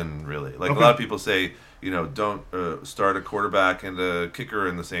factors in, really. Like Okay. a lot of people say, don't start a quarterback and a kicker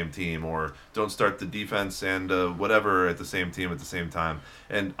in the same team, or don't start the defense and whatever at the same team at the same time.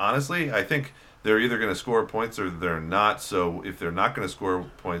 And honestly, I think they're either going to score points or they're not. So if they're not going to score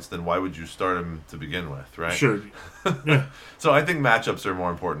points, then why would you start them to begin with, right? Sure. Yeah. So I think matchups are more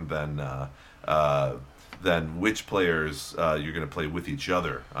important than which players you're going to play with each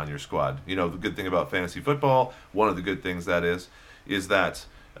other on your squad. The good thing about fantasy football, one of the good things that is that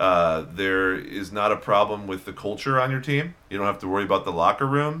there is not a problem with the culture on your team. You don't have to worry about the locker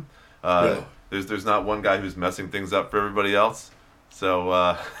room. Yeah. There's not one guy who's messing things up for everybody else.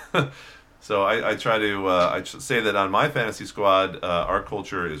 So so I try to say that on my fantasy squad, our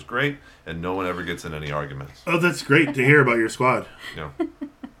culture is great, and no one ever gets in any arguments. Oh, that's great to hear about your squad. You know.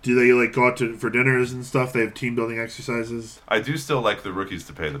 Do they go out for dinners and stuff? They have team building exercises. I do still like the rookies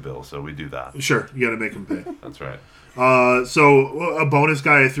to pay the bill, so we do that. Sure, you got to make them pay. That's right. So a bonus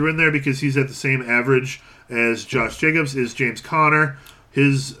guy I threw in there because he's at the same average as Josh Jacobs is James Conner.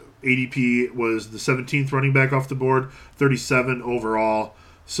 His ADP was the 17th running back off the board, 37 overall.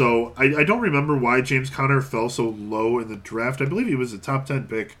 So I don't remember why James Conner fell so low in the draft. I believe he was a top 10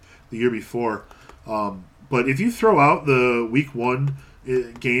 pick the year before. But if you throw out the week 1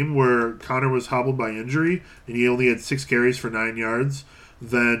 game where Conner was hobbled by injury and he only had 6 carries for 9 yards,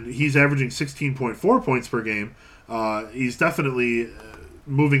 then he's averaging 16.4 points per game. He's definitely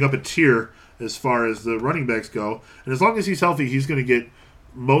moving up a tier as far as the running backs go. And as long as he's healthy, he's going to get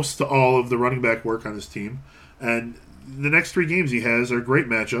most to all of the running back work on his team. And the next 3 games he has are great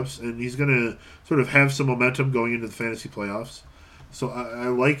matchups, and he's going to sort of have some momentum going into the fantasy playoffs. So I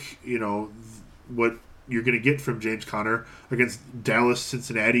like, what you're going to get from James Conner against Dallas,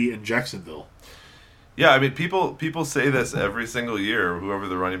 Cincinnati, and Jacksonville. Yeah, I mean, people say this every single year. Whoever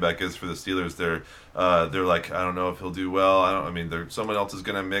the running back is for the Steelers, they're like, I don't know if he'll do well. Someone else is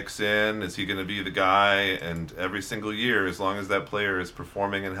going to mix in. Is he going to be the guy? And every single year, as long as that player is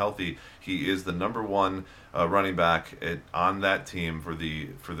performing and healthy, he is the number 1 running back on that team for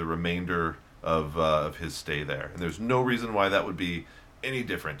the remainder of his stay there. And there's no reason why that would be any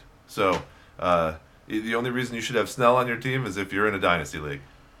different. So the only reason you should have Snell on your team is if you're in a dynasty league.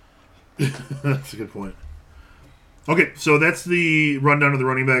 That's a good point. Okay, so that's the rundown of the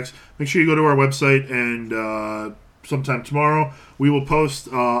running backs. Make sure you go to our website, and sometime tomorrow we will post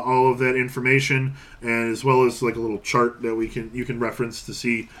all of that information, and as well as a little chart that you can reference to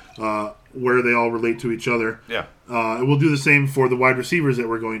see where they all relate to each other. Yeah. And we'll do the same for the wide receivers that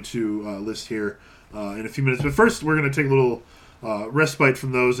we're going to list here in a few minutes. But first, we're going to take a little respite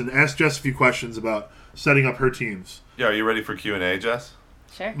from those and ask Jess a few questions about setting up her teams. Yeah, are you ready for Q&A, Jess?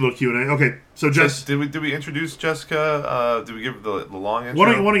 Sure. Little Q&A. Okay, so Jess, did we introduce Jessica? Did we give the long intro?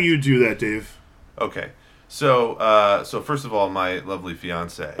 Why don't you do that, Dave? Okay. So first of all, my lovely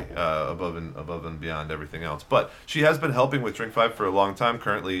fiance, above and beyond everything else, but she has been helping with Drink 5 for a long time.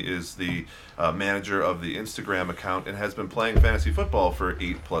 Currently, is the manager of the Instagram account and has been playing fantasy football for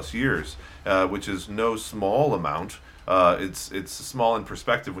 8+ years, which is no small amount. It's small in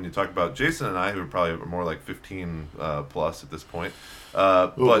perspective when you talk about Jason and I, who are probably more like 15 plus at this point.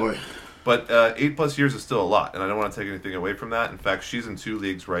 Boy. But 8+ years is still a lot, and I don't want to take anything away from that. In fact, she's in 2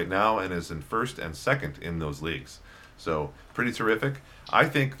 leagues right now and is in first and second in those leagues. So pretty terrific. I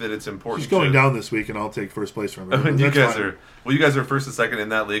think that it's important. She's going down this week, and I'll take first place from her. You guys are first and second in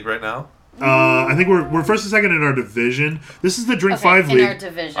that league right now. I think we're first and second in our division. This is the Drink 5 in league. our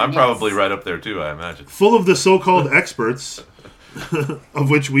division, I'm probably right up there too, I imagine. Full of the so-called experts, of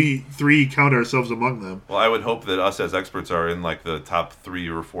which we 3 count ourselves among them. Well, I would hope that us as experts are in the top 3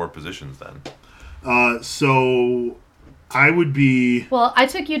 or 4 positions then. So I would be Well, I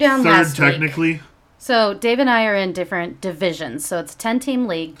took you down third last technically. week. So Dave and I are in different divisions. So it's a 10-team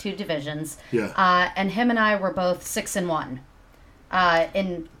league, 2 divisions. Yeah. And him and I were both 6-1.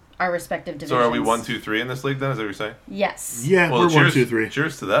 In our respective divisions. So are we 1, 2, 3 in this league then? Is that what you're saying? Yes. Yeah, Well, we're cheers, 1, 2, 3.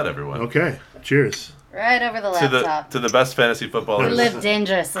 Cheers to that, everyone. Okay, cheers. Right over the laptop. To the best fantasy We footballers live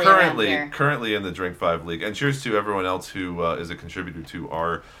dangerously around here. currently in the Drink 5 League. And cheers to everyone else who is a contributor to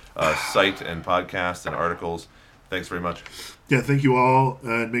our site and podcast and articles. Thanks very much. Yeah, thank you all.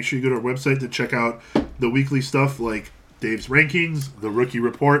 And make sure you go to our website to check out the weekly stuff like Dave's rankings, the rookie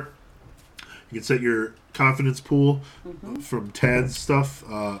report. You can set your confidence pool from Tad's stuff.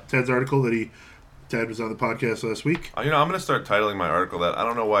 Tad's article Tad was on the podcast last week. I'm going to start titling my article that. I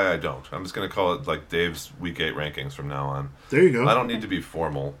don't know why I don't. I'm just going to call it like Dave's Week 8 rankings from now on. There you go. I don't need to be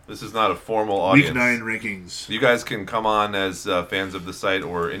formal. This is not a formal audience. Week 9 rankings. You guys can come on as fans of the site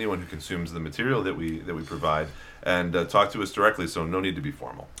or anyone who consumes the material that we provide and talk to us directly, so no need to be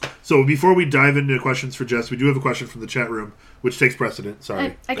formal. So before we dive into questions for Jess, we do have a question from the chat room, which takes precedent.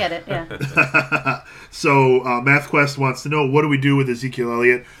 Sorry. I get it, yeah. So MathQuest wants to know, what do we do with Ezekiel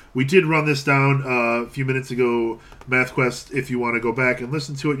Elliott? We did run this down a few minutes ago, MathQuest. If you want to go back and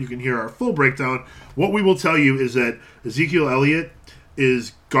listen to it, you can hear our full breakdown. What we will tell you is that Ezekiel Elliott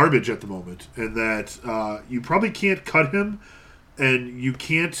is garbage at the moment, and that you probably can't cut him, and you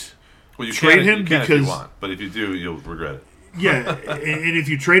can't trade him because because if you want, but if you do, you'll regret it. Yeah, and if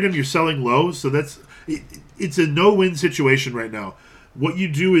you trade him, you're selling low, so it's a no-win situation right now. What you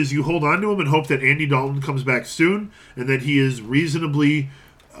do is you hold on to him and hope that Andy Dalton comes back soon and that he is reasonably,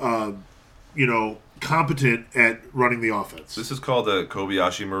 competent at running the offense. This is called a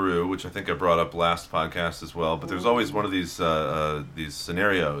Kobayashi Maru, which I think I brought up last podcast as well. But there's always one of these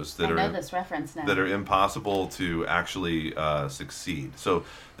scenarios that this reference now. that are impossible to actually succeed. So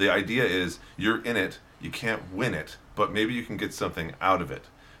the idea is you're in it, you can't win it, but maybe you can get something out of it.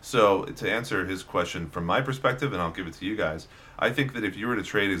 So to answer his question from my perspective, and I'll give it to you guys, I think that if you were to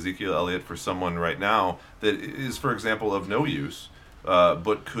trade Ezekiel Elliott for someone right now that is, for example, of no use,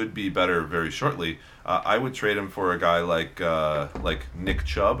 but could be better very shortly, I would trade him for a guy like Nick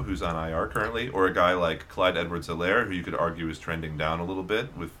Chubb, who's on IR currently, or a guy like Clyde Edwards-Helaire, who you could argue is trending down a little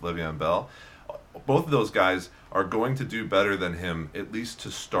bit with Le'Veon Bell. Both of those guys are going to do better than him, at least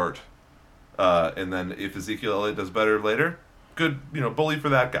to start. And then if Ezekiel Elliott does better later, good, bully for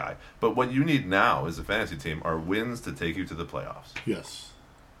that guy. But what you need now as a fantasy team are wins to take you to the playoffs. Yes.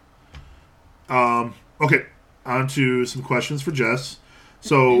 Okay, on to some questions for Jess.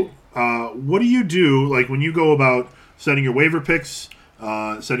 So, what do you do, like, when you go about setting your waiver picks,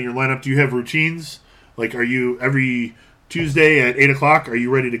 setting your lineup? Do you have routines? Like, are you every Tuesday at 8 o'clock, are you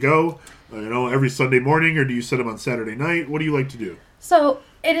ready to go? Every Sunday morning, or do you set them on Saturday night? What do you like to do? So,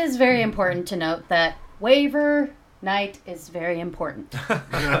 it is very important to note that waiver night is very important.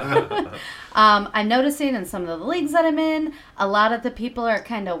 I'm noticing in some of the leagues that I'm in, a lot of the people are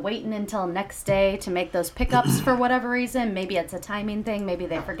kind of waiting until next day to make those pickups for whatever reason. Maybe it's a timing thing. Maybe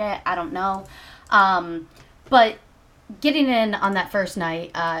they forget. I don't know. But getting in on that first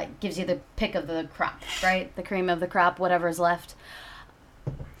night gives you the pick of the crop, right? The cream of the crop, whatever's left.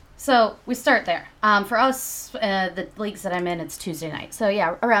 So we start there. For us, the leagues that I'm in, it's Tuesday night. So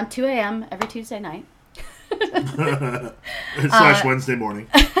yeah, around 2 a.m. every Tuesday night. / Wednesday morning.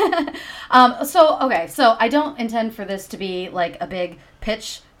 So I don't intend for this to be like a big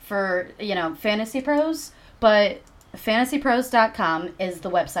pitch for, Fantasy Pros, but fantasypros.com is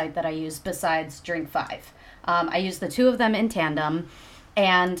the website that I use besides Drink 5. I use the two of them in tandem,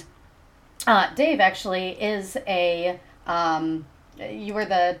 and Dave actually is you were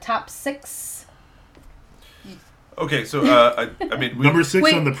the top 6. Okay, so number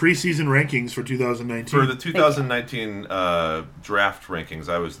 6 on the preseason rankings for 2019. For the 2019 draft rankings,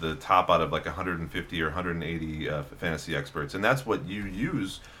 I was the top out of like 150 or 180 fantasy experts, and that's what you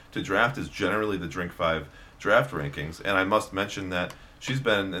use to draft is generally the Drink 5 draft rankings. And I must mention that she's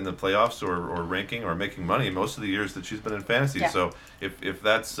been in the playoffs or ranking or making money most of the years that she's been in fantasy. Yeah. So if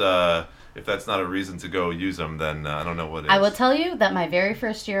that's not a reason to go use them, then I don't know what it is. I will tell you that my very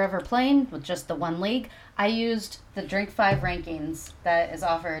first year ever playing with just the one league, I used the Drink 5 rankings that is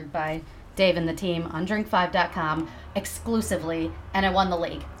offered by Dave and the team on drink5.com exclusively, and I won the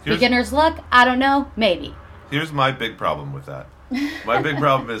league. Beginner's luck? I don't know. Maybe. Here's my big problem with that. My big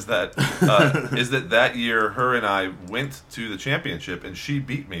problem is that that year her and I went to the championship and she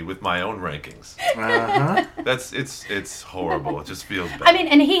beat me with my own rankings. It's horrible. It just feels bad. I mean,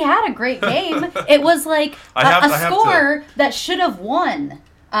 and he had a great game. It was like a score that should have won.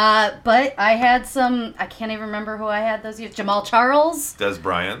 But I had I can't even remember who I had those years. Jamal Charles. Des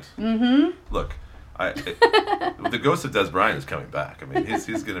Bryant. Mm-hmm. Look, The ghost of Des Bryant is coming back. I mean, he's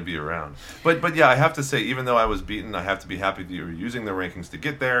going to be around. But yeah, I have to say, even though I was beaten, I have to be happy that you're using the rankings to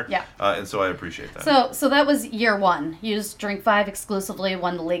get there. Yeah. And so I appreciate that. So that was year one. Used Drink 5 exclusively,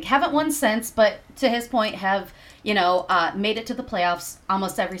 won the league. Haven't won since, but to his point, have made it to the playoffs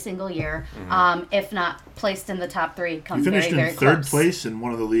almost every single year. If not placed in the top 3, come He very, finished very in third close. place in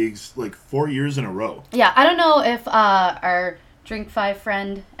one of the leagues like 4 years in a row. Yeah, I don't know if our Drink 5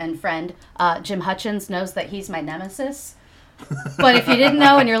 friend, Jim Hutchins, knows that he's my nemesis. But if you didn't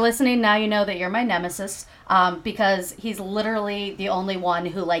know and you're listening, now you know that you're my nemesis, because he's literally the only one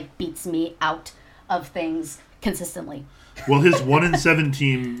who beats me out of things consistently. Well, his 1-7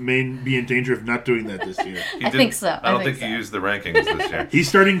 team may be in danger of not doing that this year. I think so. I don't think he used the rankings this year. He's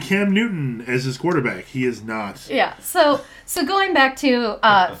starting Cam Newton as his quarterback. He is not. Yeah. So going back to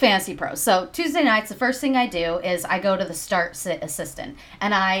Fantasy Pros. So Tuesday nights, the first thing I do is I go to the start sit assistant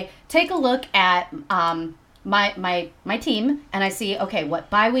and I take a look at my team and I see, okay, what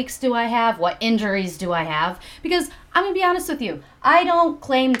bye weeks do I have? What injuries do I have? Because I'm going to be honest with you. I don't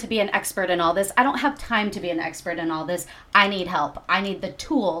claim to be an expert in all this. I don't have time to be an expert in all this. I need help. I need the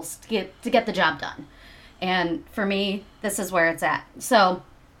tools to get the job done. And for me, this is where it's at. So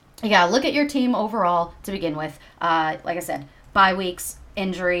you got to look at your team overall to begin with. Like I said, bye weeks,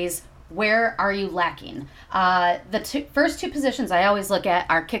 injuries, where are you lacking? The first 2 positions I always look at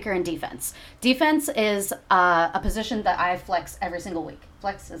are kicker and defense. Defense is a position that I flex every single week.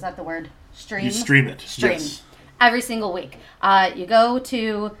 Flex, is that the word? Stream? You stream it. Stream. Yes. Every single week. You go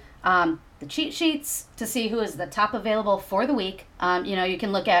to the cheat sheets to see who is the top available for the week. You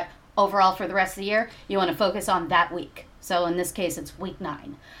can look at overall for the rest of the year. You want to focus on that week. So in this case, it's week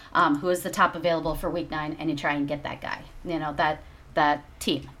 9. Who is the top available for week 9, and you try and get that guy. That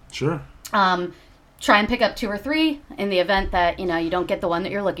team. Sure. Try and pick up 2 or 3 in the event that you don't get the one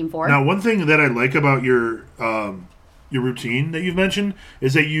that you're looking for. Now, one thing that I like about your routine that you've mentioned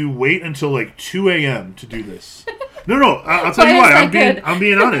is that you wait until 2 a.m. to do this. No, I'll tell you why. I'm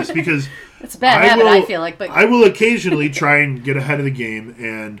being honest because it's a bad habit. I feel like, but I will occasionally try and get ahead of the game,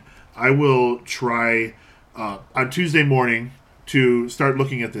 and I will try on Tuesday morning to start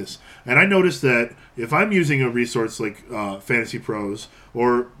looking at this. And I noticed that if I'm using a resource like Fantasy Pros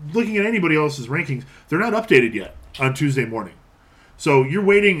or looking at anybody else's rankings, they're not updated yet on Tuesday morning. So you're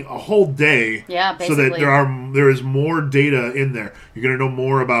waiting a whole day so that there is more data in there. You're going to know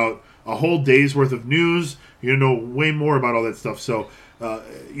more about a whole day's worth of news. You're going to know way more about all that stuff. So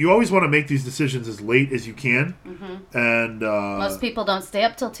you always want to make these decisions as late as you can. Mm-hmm. And most people don't stay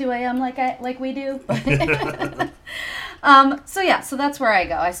up till 2 a.m. like we do. So that's where I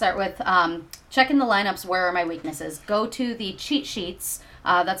go. I start with checking the lineups. Where are my weaknesses? Go to the cheat sheets.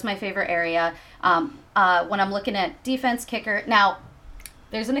 That's my favorite area. When I'm looking at defense, kicker. Now,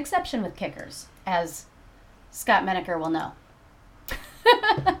 there's an exception with kickers, as Scott Menaker will know.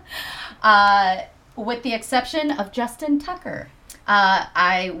 With the exception of Justin Tucker,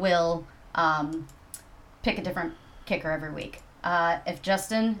 I will pick a different kicker every week. If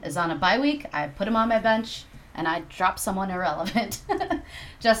Justin is on a bye week, I put him on my bench and I drop someone irrelevant.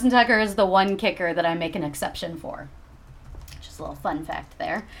 Justin Tucker is the one kicker that I make an exception for. Just a little fun fact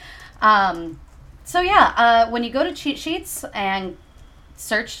there. When you go to cheat sheets and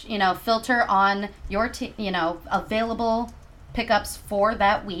search, filter on your available pickups for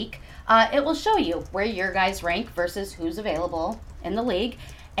that week, it will show you where your guys rank versus who's available in the league.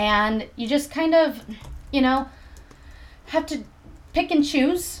 And you just kind of, have to pick and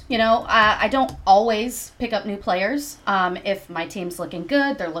choose. I don't always pick up new players. If my team's looking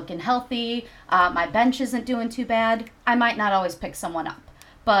good, they're looking healthy, my bench isn't doing too bad, I might not always pick someone up.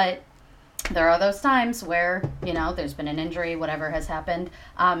 But there are those times where, there's been an injury, whatever has happened.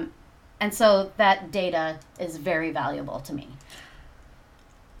 And so that data is very valuable to me.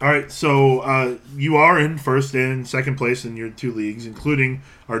 All right, so you are in first and second place in your 2 leagues, including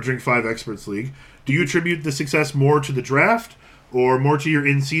our Drink 5 Experts League. Do you attribute the success more to the draft or more to your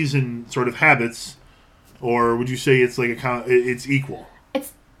in-season sort of habits, or would you say it's it's equal?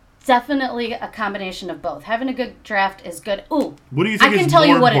 It's definitely a combination of both. Having a good draft is good. Ooh, what do you think I can tell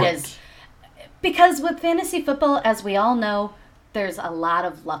you what important? It is. Because with fantasy football, as we all know, there's a lot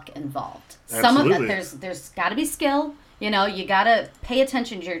of luck involved. Absolutely. Some of that, there's got to be skill. You got to pay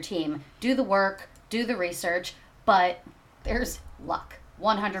attention to your team, do the work, do the research, but there's luck,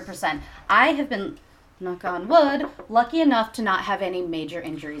 100%. I have been, knock on wood, lucky enough to not have any major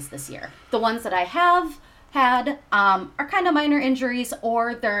injuries this year. The ones that I have had are kind of minor injuries,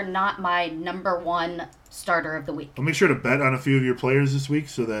 or they're not my number one starter of the week. I'll make sure to bet on a few of your players this week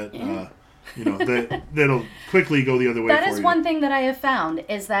so that that'll quickly go the other way. That is one thing that I have found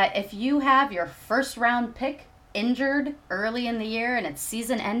is that if you have your first round pick injured early in the year and it's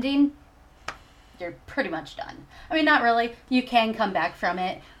season ending, you're pretty much done. I mean, not really. You can come back from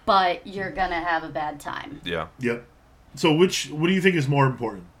it, but you're gonna have a bad time. Yeah. Yep. So what do you think is more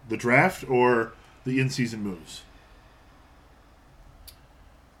important, the draft or the in-season moves?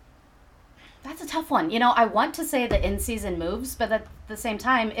 That's a tough one. I want to say the in-season moves, but at the same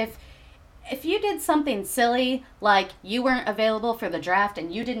time, if you did something silly, like you weren't available for the draft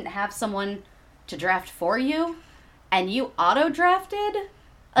and you didn't have someone to draft for you, and you auto-drafted,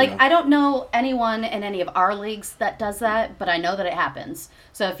 I don't know anyone in any of our leagues that does that, but I know that it happens.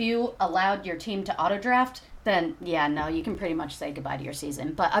 So if you allowed your team to auto-draft, then, you can pretty much say goodbye to your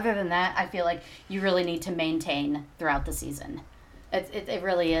season. But other than that, I feel like you really need to maintain throughout the season. It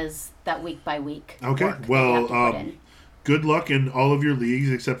really is that week by week. Okay, well, good luck in all of your leagues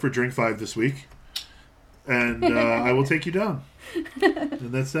except for Drink 5 this week. And I will take you down.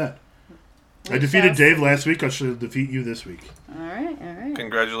 And that's that. I defeated Dave last week. I should defeat you this week. All right.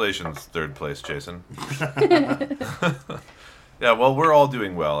 Congratulations, third place, Jason. Yeah, well, we're all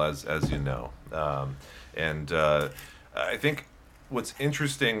doing well, as you know. And I think what's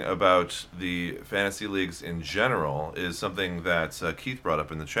interesting about the fantasy leagues in general is something that Keith brought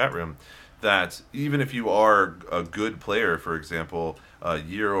up in the chat room, that even if you are a good player, for example,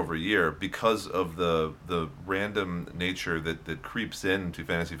 year over year, because of the random nature that creeps into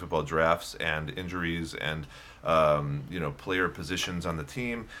fantasy football drafts and injuries and player positions on the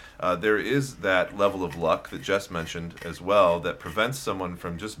team, there is that level of luck that Jess mentioned as well that prevents someone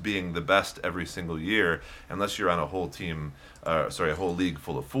from just being the best every single year unless you're on a whole whole league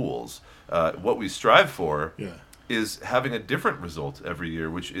full of fools. What we strive for is having a different result every year,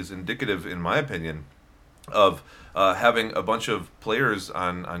 which is indicative, in my opinion, of having a bunch of players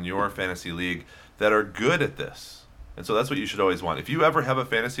on your fantasy league that are good at this. And so that's what you should always want. If you ever have a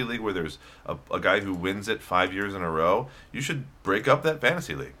fantasy league where there's a guy who wins it 5 years in a row, you should break up that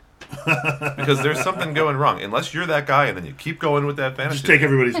fantasy league. Because there's something going wrong. Unless you're that guy and then you keep going with that fantasy Just take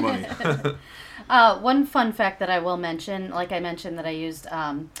everybody's money. One fun fact that I will mention, like I mentioned that I used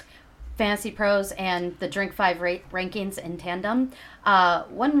Fantasy Pros and the Drink 5 rankings in tandem.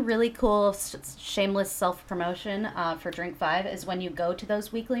 One really cool, shameless self-promotion for Drink 5 is when you go to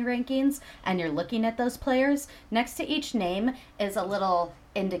those weekly rankings and you're looking at those players, next to each name is a little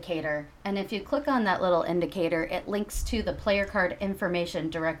indicator. And if you click on that little indicator, it links to the player card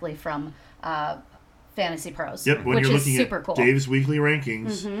information directly from Fantasy Pros. Yep, when which you're is looking super at cool. Dave's weekly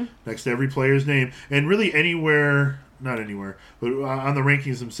rankings, next to every player's name, and really anywhere, not anywhere, but on the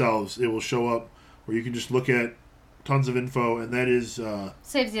rankings themselves, it will show up where you can just look at tons of info, and that is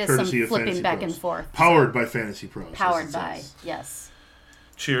saves you courtesy some of flipping Fantasy back Pros. and forth. Powered by Fantasy Pros. Powered by, yes.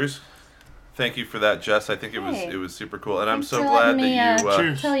 Cheers. Thank you for that, Jess. I think it was super cool, and I'm Thanks so for glad letting that me,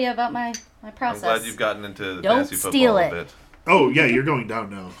 you. tell you about my process. I'm glad you've gotten into the Don't fantasy steal football it. a bit. Oh, yeah, you're going down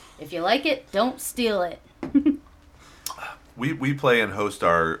now. If you like it, don't steal it. We play and host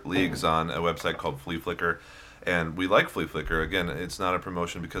our leagues on a website called Flea Flicker, and we like Flea Flicker. Again, it's not a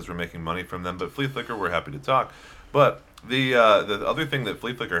promotion because we're making money from them, but Flea Flicker, we're happy to talk. But the other thing that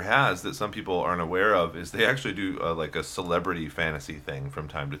Flea Flicker has that some people aren't aware of is they actually do like a celebrity fantasy thing from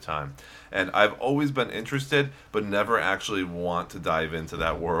time to time. And I've always been interested, but never actually want to dive into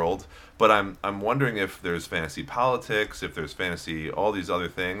that world. But I'm wondering if there's fantasy politics, if there's fantasy, all these other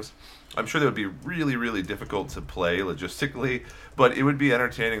things. I'm sure that would be really, really difficult to play logistically, but it would be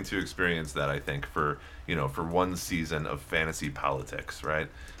entertaining to experience that, I think, for one season of fantasy politics, right?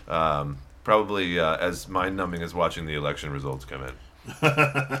 Probably as mind-numbing as watching the election results come in.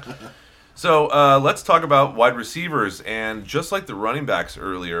 So let's talk about wide receivers, and just like the running backs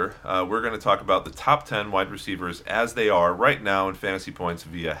earlier, we're going to talk about the top 10 wide receivers as they are right now in fantasy points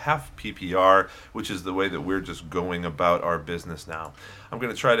via half PPR, which is the way that we're just going about our business now. I'm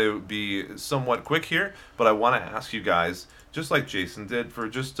going to try to be somewhat quick here, but I want to ask you guys, just like Jason did, for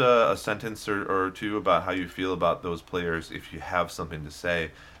just a sentence or two about how you feel about those players, if you have something to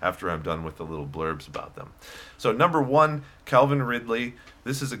say after I'm done with the little blurbs about them. So number 1, Calvin Ridley.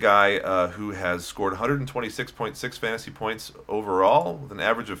 This is a guy who has scored 126.6 fantasy points overall, with an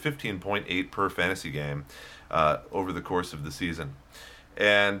average of 15.8 per fantasy game over the course of the season.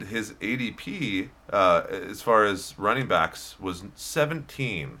 And his ADP, as far as running backs, was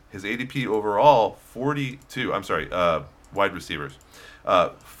 17. His ADP overall, 42. I'm sorry, wide receivers,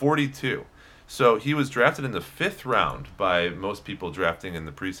 42. So he was drafted in the 5th round by most people drafting in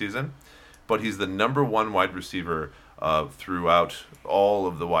the preseason, but he's the number 1 wide receiver throughout all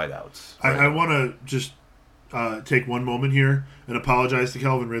of the wideouts. I want to just take one moment here and apologize to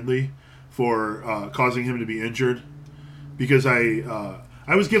Calvin Ridley. for causing him to be injured, because I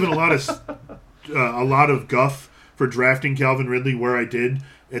was given a lot of guff for drafting Calvin Ridley where I did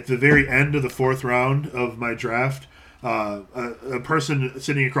at the very end of the 4th round of my draft. A person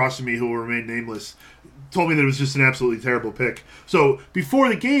sitting across from me who will remain nameless told me that it was just an absolutely terrible pick. So before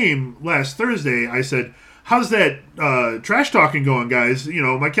the game last Thursday, I said, how's that trash talking going, guys?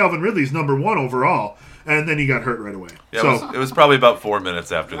 My Calvin Ridley's number 1 overall. And then he got hurt right away. Yeah, so it was probably about 4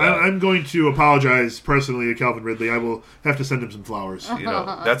 minutes after that. I'm going to apologize personally to Calvin Ridley. I will have to send him some flowers.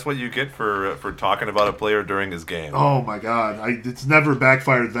 That's what you get for talking about a player during his game. Oh my God, it's never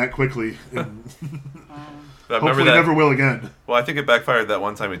backfired that quickly. Hopefully, that, never will again. Well, I think it backfired that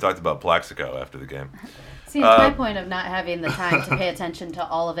one time we talked about Plaxico after the game. See, it's my point of not having the time to pay attention to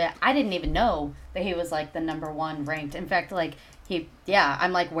all of it. I didn't even know that he was like the number 1 ranked. In fact,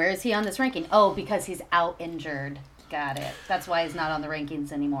 I'm like, where is he on this ranking? Oh, because he's out injured. Got it. That's why he's not on the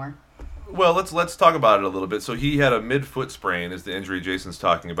rankings anymore. Well, let's talk about it a little bit. So he had a midfoot sprain, is the injury Jason's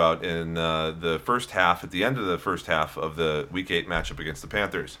talking about, in the first half, at the end of the first half of the Week 8 matchup against the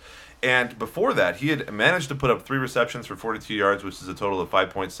Panthers. And before that, he had managed to put up 3 receptions for 42 yards, which is a total of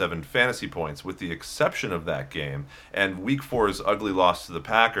 5.7 fantasy points, with the exception of that game and Week 4's ugly loss to the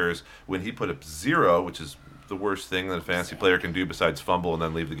Packers, when he put up 0, which is the worst thing that a fantasy player can do besides fumble and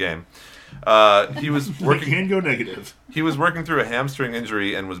then leave the game. He was working. Can go negative. He was working through a hamstring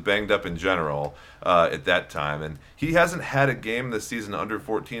injury and was banged up in general at that time. And he hasn't had a game this season under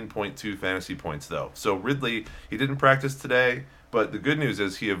 14.2 fantasy points, though. So Ridley, he didn't practice today. But the good news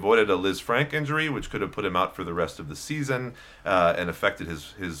is he avoided a Liz Frank injury, which could have put him out for the rest of the season and affected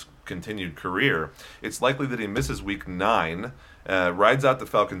his continued career. It's likely that he misses Week 9, rides out the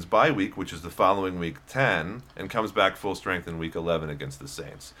Falcons' bye week, which is the following Week 10, and comes back full strength in Week 11 against the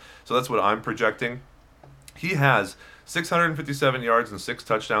Saints. So that's what I'm projecting. He has 657 yards and 6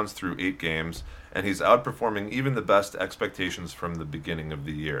 touchdowns through 8 games, and he's outperforming even the best expectations from the beginning of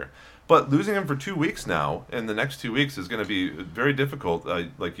the year. But losing him for 2 weeks now, in the next 2 weeks, is going to be very difficult,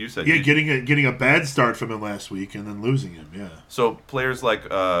 like you said. Yeah, getting a bad start from him last week and then losing him, yeah. So players like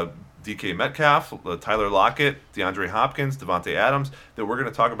DK Metcalf, Tyler Lockett, DeAndre Hopkins, Devontae Adams, that we're going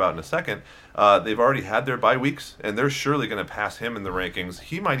to talk about in a second, they've already had their bye weeks, and they're surely going to pass him in the rankings.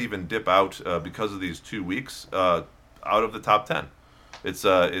 He might even dip out because of these 2 weeks out of the top 10.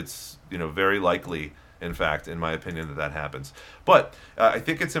 It's very likely, in fact, in my opinion, that happens. But I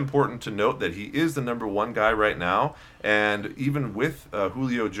think it's important to note that he is the number 1 guy right now, and even with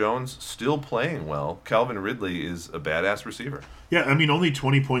Julio Jones still playing well, Calvin Ridley is a badass receiver. Yeah, I mean, only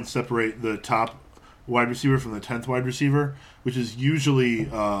 20 points separate the top wide receiver from the 10th wide receiver, which is usually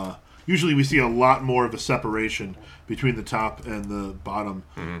we see a lot more of a separation between the top and the bottom.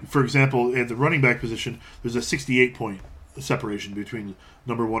 Mm-hmm. For example, at the running back position, there's a 68-point separation between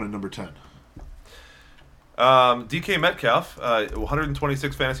number 1 and number 10. DK Metcalf,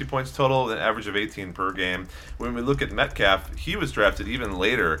 126 fantasy points total, an average of 18 per game. When we look at Metcalf, he was drafted even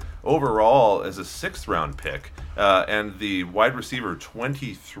later, overall as a 6th-round pick, and the wide receiver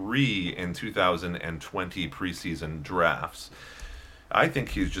 23 in 2020 preseason drafts. I think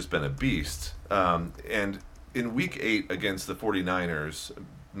he's just been a beast. And in Week 8 against the 49ers,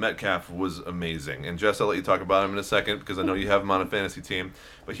 Metcalf was amazing. And Jess, I'll let you talk about him in a second because I know you have him on a fantasy team.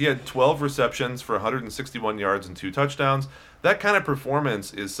 But he had 12 receptions for 161 yards and 2 touchdowns. That kind of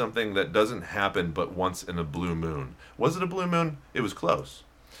performance is something that doesn't happen but once in a blue moon. Was it a blue moon? It was close.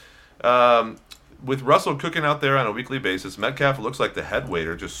 With Russell cooking out there on a weekly basis, Metcalf looks like the head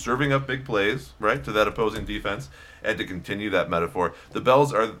waiter, just serving up big plays, right, to that opposing defense. And to continue that metaphor, the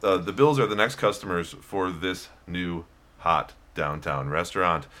Bills are the next customers for this new hot downtown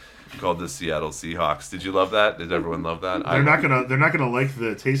restaurant called the Seattle Seahawks. Did you love that? Did everyone love that? They're not gonna like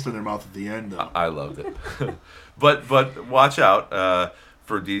the taste in their mouth at the end, though. I loved it. but watch out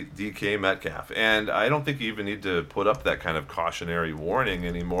for DK Metcalf, and I don't think you even need to put up that kind of cautionary warning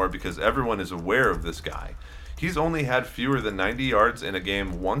anymore because everyone is aware of this guy. He's only had fewer than 90 yards in a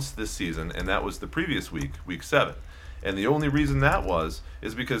game once this season, and that was the previous week, Week 7. And the only reason that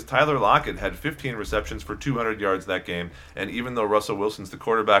is because Tyler Lockett had 15 receptions for 200 yards that game. And even though Russell Wilson's the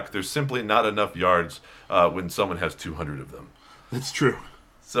quarterback, there's simply not enough yards when someone has 200 of them. That's true.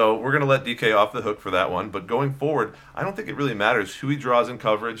 So we're going to let DK off the hook for that one. But going forward, I don't think it really matters who he draws in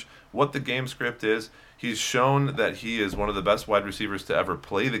coverage, what the game script is. He's shown that he is one of the best wide receivers to ever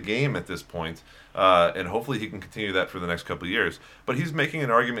play the game at this point, and hopefully he can continue that for the next couple of years. But he's making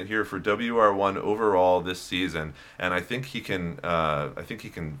an argument here for WR1 overall this season, and I think he can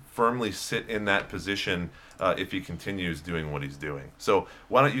firmly sit in that position if he continues doing what he's doing. So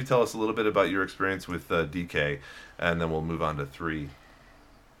why don't you tell us a little bit about your experience with DK, and then we'll move on to 3.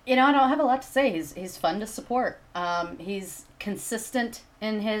 I don't have a lot to say. He's fun to support. He's consistent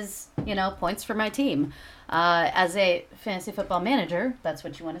in his, points for my team. As a fantasy football manager, that's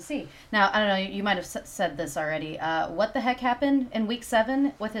what you want to see. Now, I don't know, you might have said this already. What the heck happened in Week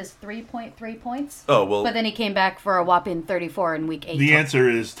 7 with his 3.3 points? Oh, well. But then he came back for a whopping 34 in Week 8. The answer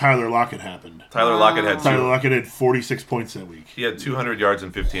is Tyler Lockett happened. Tyler Lockett had 46 points that week. He had 200 yards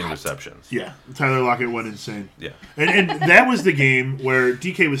and 15 receptions. Yeah, Tyler Lockett went insane. Yeah. And that was the game where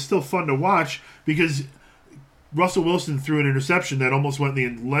DK was still fun to watch because Russell Wilson threw an interception that almost went the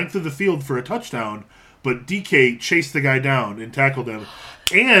length of the field for a touchdown, but DK chased the guy down and tackled him.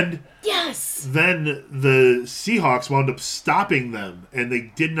 And yes, then the Seahawks wound up stopping them, and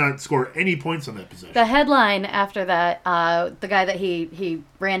they did not score any points on that possession. The headline after that, the guy that he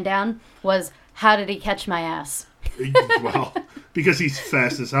ran down was, "How did he catch my ass?" Well, because he's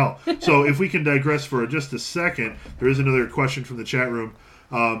fast as hell. So if we can digress for just a second, there is another question from the chat room.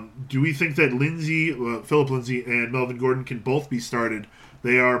 Do we think that Philip Lindsay and Melvin Gordon can both be started?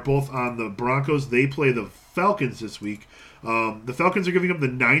 They are both on the Broncos. They play the Falcons this week. The Falcons are giving up the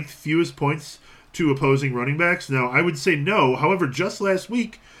 9th fewest points to opposing running backs. Now, I would say no. However, just last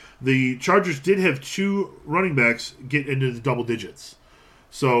week, the Chargers did have 2 running backs get into the double digits.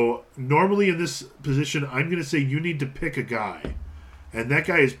 So normally in this position, I'm going to say you need to pick a guy. And that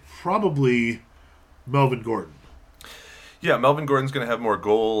guy is probably Melvin Gordon. Yeah, Melvin Gordon's going to have more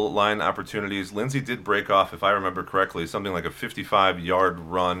goal line opportunities. Lindsey did break off, if I remember correctly, something like a 55-yard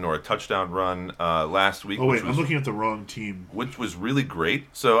run or a touchdown run last week. Oh, wait, I'm looking at the wrong team. Which was really great.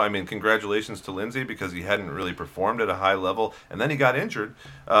 So, I mean, congratulations to Lindsey because he hadn't really performed at a high level. And then he got injured.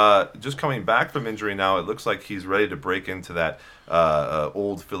 Just coming back from injury now, it looks like he's ready to break into that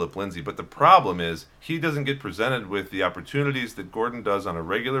old Philip Lindsay. But the problem is he doesn't get presented with the opportunities that Gordon does on a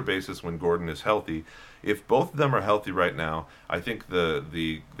regular basis when Gordon is healthy. If both of them are healthy right now, I think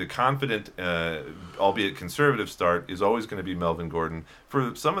the confident, albeit conservative start is always going to be Melvin Gordon.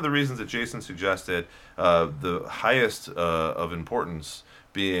 For some of the reasons that Jason suggested, the highest of importance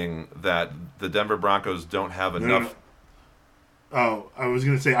being that the Denver Broncos don't have enough... No. Oh, I was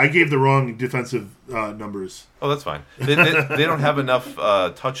going to say, I gave the wrong defensive numbers. Oh, that's fine. They don't have enough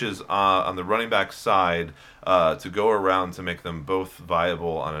touches on the running back side to go around to make them both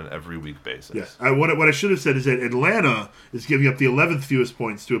viable on an every week basis. Yes. What I should have said is that Atlanta is giving up the 11th fewest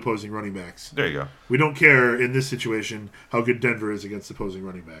points to opposing running backs. There you go. We don't care in this situation how good Denver is against opposing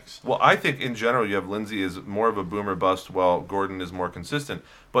running backs. Well, I think in general you have Lindsey is more of a boomer bust while Gordon is more consistent.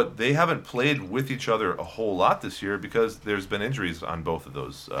 But they haven't played with each other a whole lot this year because there's been injuries on both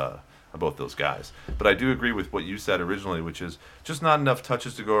those guys. But I do agree with what you said originally, which is just not enough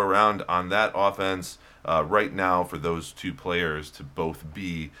touches to go around on that offense right now for those two players to both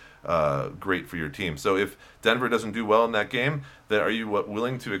be great for your team. So if Denver doesn't do well in that game, then are you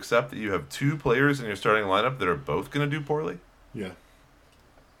willing to accept that you have 2 players in your starting lineup that are both going to do poorly? Yeah.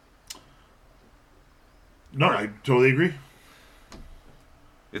 No, I totally agree.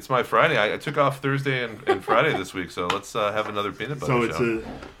 It's my Friday. I took off Thursday and Friday this week, so let's have another peanut butter show.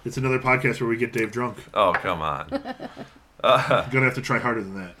 It's another podcast where we get Dave drunk. Oh, come on. You're going to have to try harder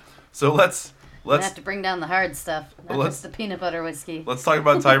than that. So let's have to bring down the hard stuff, not just the peanut butter whiskey. Let's talk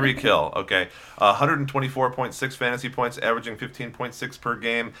about Tyreek Hill. Okay, 124.6 fantasy points, averaging 15.6 per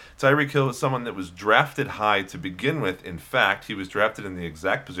game. Tyreek Hill is someone that was drafted high to begin with. In fact, he was drafted in the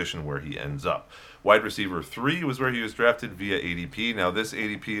exact position where he ends up. Wide receiver 3 was where he was drafted via ADP. Now, this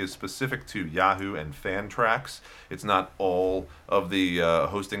ADP is specific to Yahoo and Fantrax. It's not all of the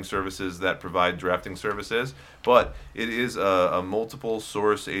hosting services that provide drafting services, but it is a multiple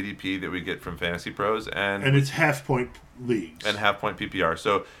source ADP that we get from Fantasy Pros. And it's half-point leagues. And half-point PPR.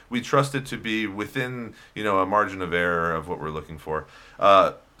 So we trust it to be within a margin of error of what we're looking for.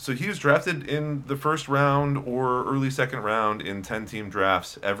 So he was drafted in the first round or early second round in 10-team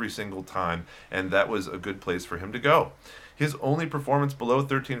drafts every single time, and that was a good place for him to go. His only performance below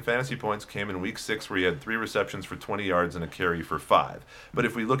 13 fantasy points came in Week 6, where he had 3 receptions for 20 yards and a carry for 5. But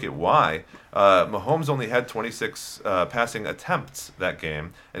if we look at why, Mahomes only had 26 passing attempts that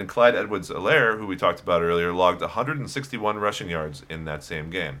game, and Clyde Edwards-Helaire, who we talked about earlier, logged 161 rushing yards in that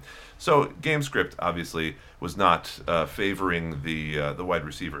same game. So game script, obviously, was not favoring the wide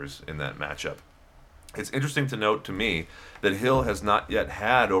receivers in that matchup. It's interesting to note to me that Hill has not yet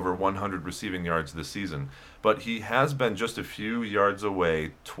had over 100 receiving yards this season, but he has been just a few yards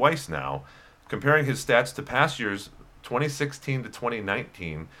away twice now. Comparing his stats to past years, 2016 to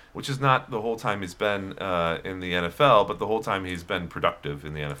 2019, which is not the whole time he's been in the NFL, but the whole time he's been productive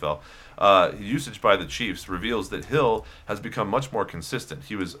in the NFL. Usage by the Chiefs reveals that Hill has become much more consistent.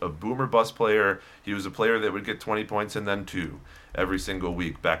 He was a boomer bust player. He was a player that would get 20 points and then 2 every single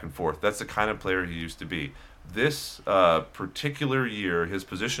week, back and forth. That's the kind of player he used to be. This particular year, his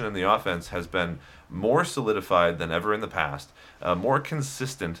position in the offense has been more solidified than ever in the past, more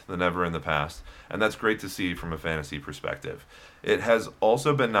consistent than ever in the past, and that's great to see from a fantasy perspective. It has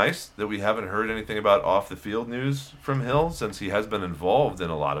also been nice that we haven't heard anything about off-the-field news from Hill, since he has been involved in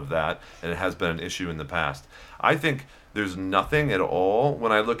a lot of that, and it has been an issue in the past. I think there's nothing at all,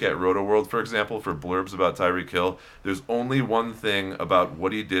 when I look at RotoWorld, for example, for blurbs about Tyreek Hill, there's only one thing about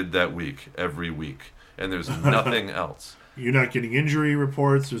what he did that week, every week, and there's nothing else. You're not getting injury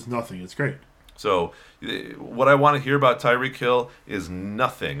reports. There's nothing. It's great. So what I want to hear about Tyreek Hill is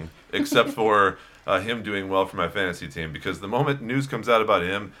nothing except for him doing well for my fantasy team, because the moment news comes out about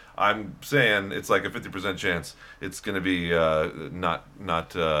him, I'm saying it's like a 50% chance it's going to be not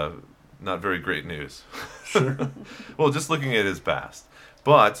very great news. Sure. Well, just looking at his past.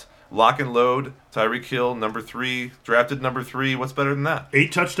 But lock and load, Tyreek Hill, number 3, drafted number 3. What's better than that?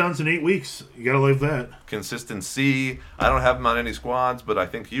 8 touchdowns in 8 weeks. You got to love that. Consistency. I don't have him on any squads, but I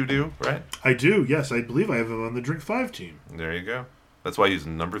think you do, right? I do, yes. I believe I have him on the Drink 5 team. There you go. That's why he's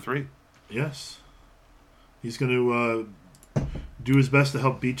number 3. Yes. He's going to do his best to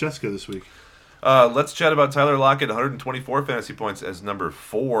help beat Jessica this week. Let's chat about Tyler Lockett, 124 fantasy points as number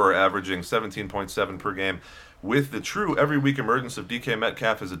 4, averaging 17.7 per game. With the true every week emergence of DK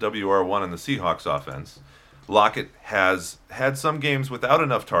Metcalf as a WR1 in the Seahawks offense, Lockett has had some games without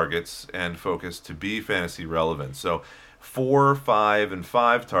enough targets and focus to be fantasy relevant. So 4, 5, and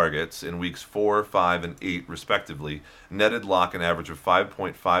 5 targets in weeks 4, 5, and 8, respectively, netted Lock an average of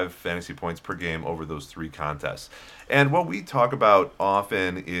 5.5 fantasy points per game over those 3 contests. And what we talk about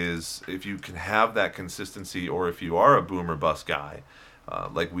often is if you can have that consistency, or if you are a boom or bust guy,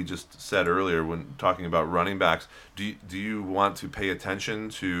 like we just said earlier when talking about running backs, do you want to pay attention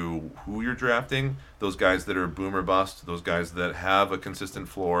to who you're drafting? Those guys that are boom or bust, those guys that have a consistent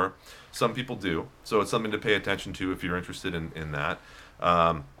floor. Some people do. So it's something to pay attention to if you're interested in that.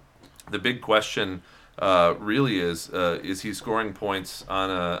 The big question really is he scoring points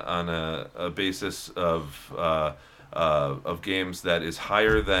on a basis of games that is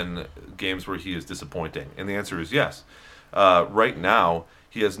higher than games where he is disappointing? And the answer is yes. Right now,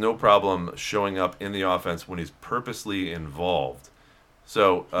 he has no problem showing up in the offense when he's purposely involved.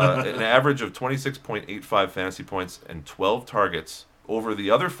 So an average of 26.85 fantasy points and 12 targets over the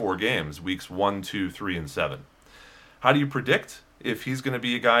other 4 games, weeks 1, 2, 3, and 7. How do you predict if he's going to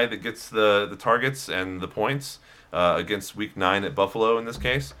be a guy that gets the targets and the points against week 9 at Buffalo in this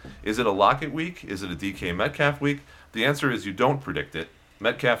case? Is it a Lockett week? Is it a DK Metcalf week? The answer is you don't predict it.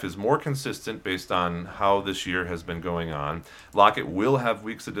 Metcalf is more consistent based on how this year has been going on. Lockett will have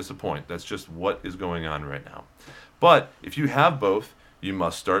weeks to disappoint. That's just what is going on right now. But if you have both, you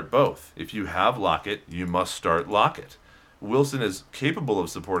must start both. If you have Lockett, you must start Lockett. Wilson is capable of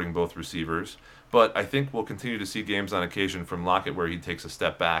supporting both receivers, but I think we'll continue to see games on occasion from Lockett where he takes a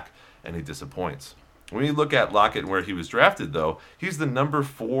step back and he disappoints. When you look at Lockett and where he was drafted, though, he's the number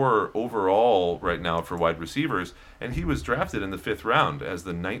 4 overall right now for wide receivers, and he was drafted in the 5th round as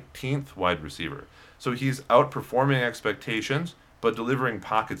the 19th wide receiver. So he's outperforming expectations, but delivering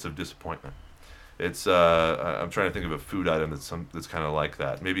pockets of disappointment. It's I'm trying to think of a food item that's kind of like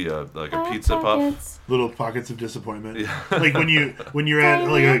that. Maybe a pizza puff. Little pockets of disappointment. Yeah. Like when you're at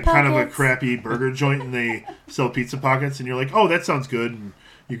like a kind of a crappy burger joint and they sell pizza pockets and you're like, oh, that sounds good, and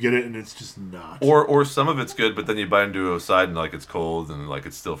you get it and it's just not. Or some of it's good, but then you bite into a side and like it's cold and like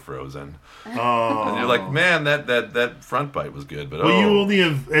it's still frozen. Oh. And you're like, man, that front bite was good, but you only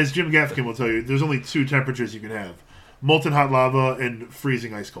have, as Jim Gaffigan will tell you, there's only 2 temperatures you can have: molten hot lava and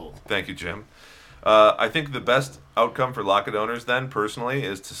freezing ice cold. Thank you, Jim. I think the best outcome for Lockett owners then, personally,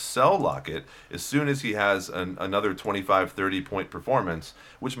 is to sell Lockett as soon as he has another 25, 30-point performance,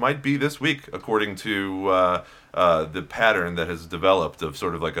 which might be this week, according to the pattern that has developed of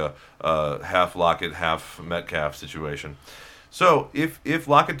sort of like a half Lockett, half Metcalf situation. So if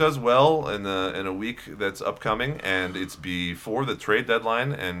Lockett does well in a week that's upcoming and it's before the trade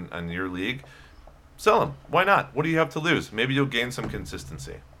deadline and on your league, sell him. Why not? What do you have to lose? Maybe you'll gain some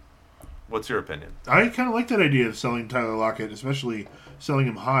consistency. What's your opinion? I kind of like that idea of selling Tyler Lockett, especially selling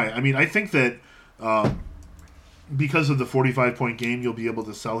him high. I mean, I think that because of the 45-point game, you'll be able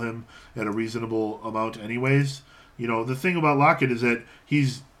to sell him at a reasonable amount anyways. You know, the thing about Lockett is that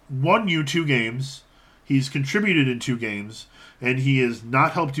he's won you 2 games, he's contributed in 2 games, and he has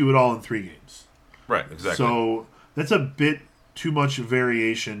not helped you at all in 3 games. Right, exactly. So That's a bit too much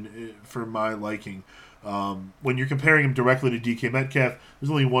variation for my liking. When you're comparing him directly to DK Metcalf, there's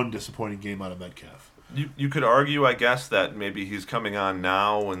only one disappointing game out of Metcalf. You could argue, I guess, that maybe he's coming on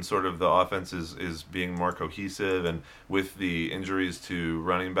now when sort of the offense is being more cohesive, and with the injuries to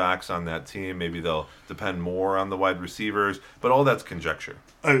running backs on that team, maybe they'll depend more on the wide receivers, but all that's conjecture.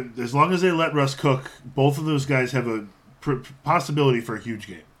 As long as they let Russ cook, both of those guys have a possibility for a huge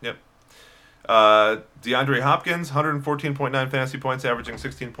game. Yep. DeAndre Hopkins, 114.9 fantasy points, averaging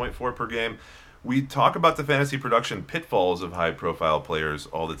 16.4 per game. We talk about the fantasy production pitfalls of high-profile players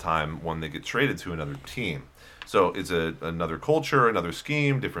all the time when they get traded to another team. So it's another culture, another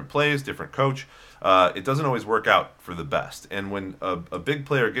scheme, different plays, different coach. It doesn't always work out for the best. And when a big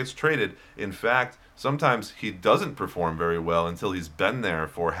player gets traded, in fact, sometimes he doesn't perform very well until he's been there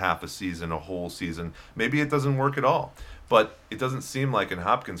for half a season, a whole season. Maybe it doesn't work at all. But it doesn't seem like in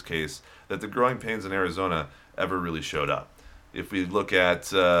Hopkins' case that the growing pains in Arizona ever really showed up. If we look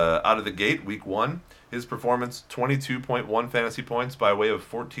at out of the gate, week 1, his performance, 22.1 fantasy points by way of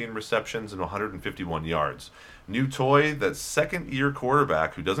 14 receptions and 151 yards. New toy, that second-year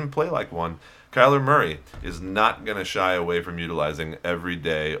quarterback who doesn't play like one, Kyler Murray, is not going to shy away from utilizing every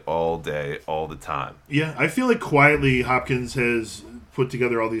day, all the time. Yeah, I feel like quietly Hopkins has put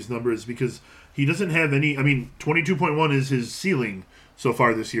together all these numbers because he doesn't have any... 22.1 is his ceiling so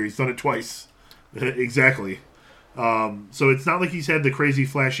far this year. He's done it twice. Exactly. So it's not like he's had the crazy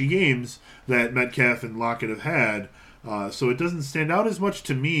flashy games that Metcalf and Lockett have had. So it doesn't stand out as much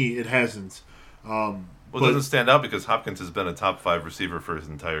to me. It hasn't. It doesn't stand out because Hopkins has been a top 5 receiver for his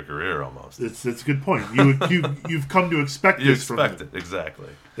entire career almost. That's a good point. You've come to expect this from him. You expect it, exactly.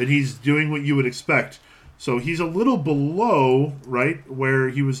 And he's doing what you would expect. So he's a little below, right, where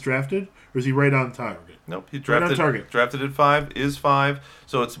he was drafted? Or is he right on target? Nope, he drafted at 5, is 5,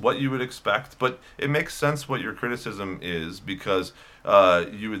 so it's what you would expect. But it makes sense what your criticism is because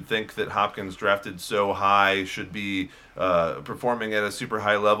you would think that Hopkins drafted so high should be performing at a super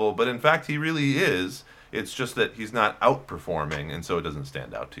high level, but in fact he really is. It's just that he's not outperforming, and so it doesn't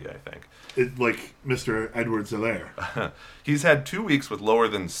stand out to you, I think. Like Mr. Edwards-Helaire. He's had 2 weeks with lower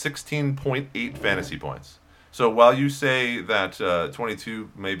than 16.8 fantasy points. So while you say that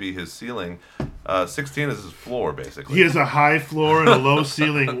 22 may be his ceiling, 16 is his floor, basically. He has a high floor and a low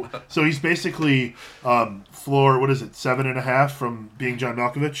ceiling. So he's basically floor, 7.5 from being John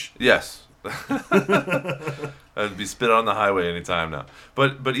Malkovich? Yes. I'd be spit on the highway anytime now.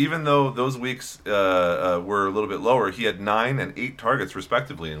 But even though those weeks were a little bit lower, he had 9 and 8 targets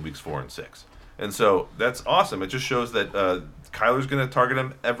respectively in weeks 4 and 6. And so that's awesome. It just shows that Kyler's going to target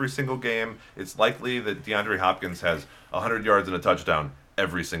him every single game. It's likely that DeAndre Hopkins has 100 yards and a touchdown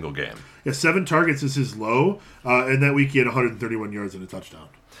every single game. Yeah, 7 targets is his low, and that week he had 131 yards and a touchdown.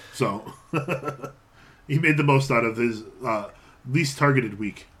 So he made the most out of his least targeted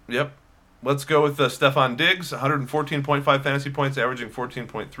week. Yep. Let's go with Stephon Diggs, 114.5 fantasy points, averaging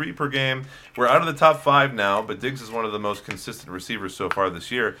 14.3 per game. We're out of the top 5 now, but Diggs is one of the most consistent receivers so far this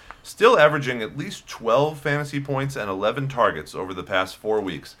year, still averaging at least 12 fantasy points and 11 targets over the past 4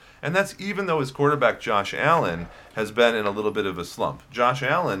 weeks. And that's even though his quarterback, Josh Allen, has been in a little bit of a slump. Josh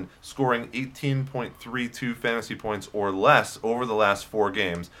Allen scoring 18.32 fantasy points or less over the last 4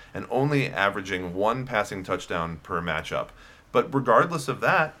 games and only averaging 1 passing touchdown per matchup. But regardless of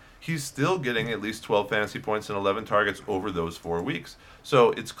that, he's still getting at least 12 fantasy points and 11 targets over those 4 weeks. So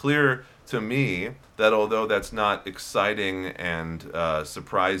it's clear to me that although that's not exciting and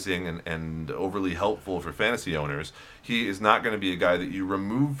surprising and overly helpful for fantasy owners, he is not going to be a guy that you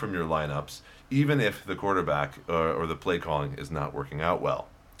remove from your lineups, even if the quarterback or the play calling is not working out well.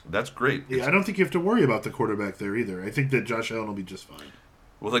 That's great. Yeah, I don't think you have to worry about the quarterback there either. I think that Josh Allen will be just fine.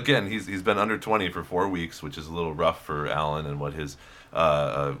 Well, again, he's been under 20 for 4 weeks, which is a little rough for Allen and what his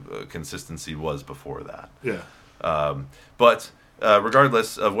consistency was before that. Yeah. But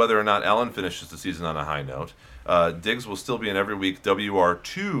regardless of whether or not Allen finishes the season on a high note, Diggs will still be an every week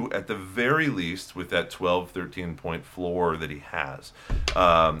WR2 at the very least with that 12, 13 point floor that he has.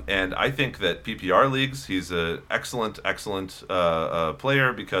 And I think that PPR leagues, he's an excellent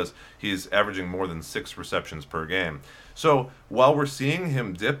player because he's averaging more than 6 receptions per game. So while we're seeing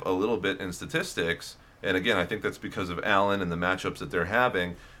him dip a little bit in statistics, and again, I think that's because of Allen and the matchups that they're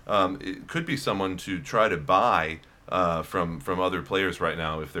having, it could be someone to try to buy from other players right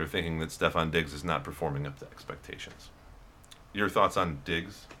now if they're thinking that Stephon Diggs is not performing up to expectations. Your thoughts on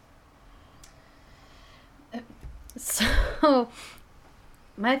Diggs? So,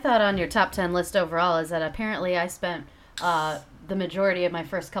 my thought on your top 10 list overall is that apparently I spent the majority of my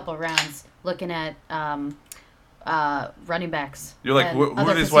first couple rounds looking at running backs. You're like, and who are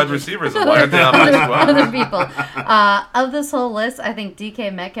other these wide procedures. receivers and why aren't they on my squad? Other people. Of this whole list, I think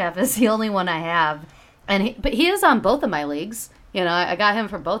DK Metcalf is the only one I have, but he is on both of my leagues. You know, I got him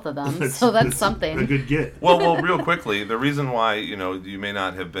for both of them, so that's something. A good get. Well, real quickly, the reason why you may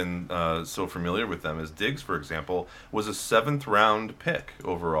not have been so familiar with them is Diggs, for example, was a 7th round pick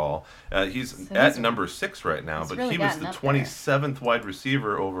overall. He's at number 6 right now, but really he was the 27th wide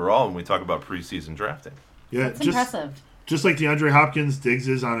receiver overall when we talk about preseason drafting. Yeah, That's impressive. Just like DeAndre Hopkins, Diggs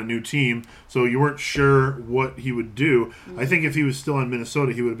is on a new team, so you weren't sure what he would do. I think if he was still in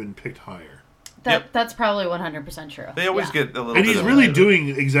Minnesota, he would have been picked higher. That's probably 100% true. They always get a little and bit he's of really flavor. doing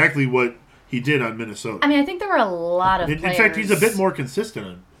exactly what he did on Minnesota. I mean, I think there were a lot of in players. fact, he's a bit more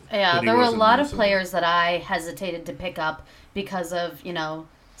consistent. Yeah, there were a lot of players that I hesitated to pick up because of,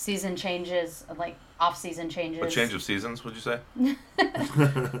 season changes, like off-season changes. A change of seasons, would you say?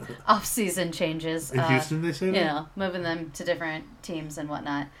 Off-season changes. In Houston, they say that? Moving them to different teams and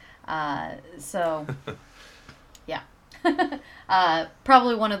whatnot. So, yeah.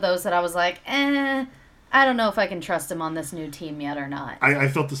 Probably one of those that I was like, I don't know if I can trust him on this new team yet or not. I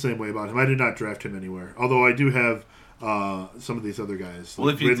felt the same way about him. I did not draft him anywhere. Although I do have some of these other guys,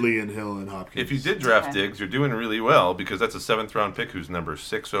 like Ridley and Hill and Hopkins. If you did draft Diggs, you're doing really well because that's a 7th round pick who's number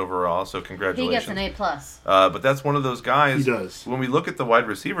 6 overall. So congratulations. He gets an A+. But that's one of those guys. He does. When we look at the wide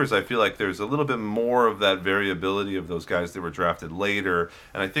receivers, I feel like there's a little bit more of that variability of those guys that were drafted later.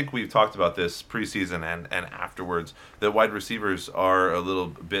 And I think we've talked about this preseason and afterwards, that wide receivers are a little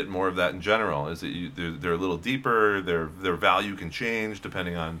bit more of that in general. Is that they're a little deeper. Their value can change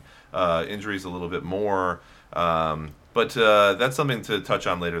depending on injuries a little bit more. But that's something to touch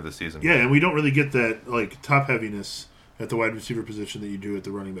on later this season. Yeah, and we don't really get that top heaviness at the wide receiver position that you do at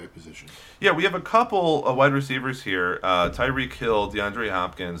the running back position. Yeah, we have a couple of wide receivers here. Tyreek Hill, DeAndre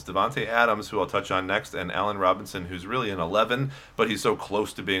Hopkins, Devontae Adams, who I'll touch on next, and Allen Robinson, who's really an 11, but he's so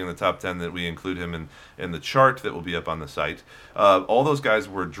close to being in the top 10 that we include him in the chart that will be up on the site. All those guys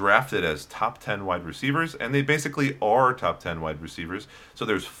were drafted as top 10 wide receivers, and they basically are top 10 wide receivers. So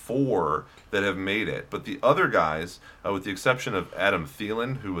there's 4 that have made it. But the other guys, with the exception of Adam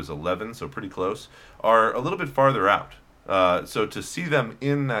Thielen, who was 11, so pretty close, are a little bit farther out. So to see them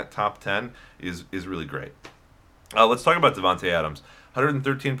in that top 10 is really great. Let's talk about Devontae Adams.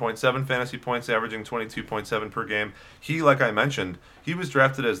 113.7 fantasy points, averaging 22.7 per game. He, like I mentioned, he was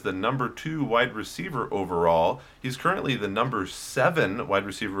drafted as the number 2 wide receiver overall. He's currently the number 7 wide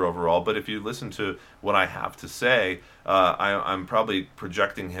receiver overall, but if you listen to what I have to say, I'm probably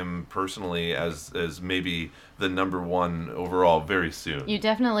projecting him personally as maybe the number 1 overall very soon. You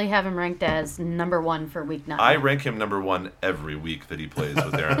definitely have him ranked as number 1 for week 9. I rank him number 1 every week that he plays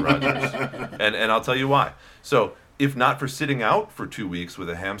with Aaron Rodgers. And I'll tell you why. So, if not for sitting out for 2 weeks with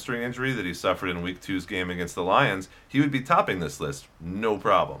a hamstring injury that he suffered in Week 2's game against the Lions, he would be topping this list, no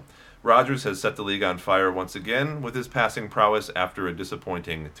problem. Rodgers has set the league on fire once again with his passing prowess after a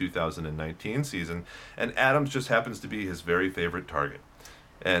disappointing 2019 season, and Adams just happens to be his very favorite target.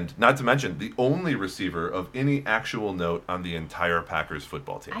 And not to mention, the only receiver of any actual note on the entire Packers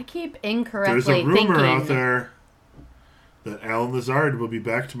football team. I keep incorrectly There's a rumor thinking out there that Allen Lazard will be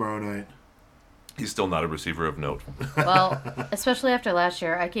back tomorrow night. He's still not a receiver of note. Well, especially after last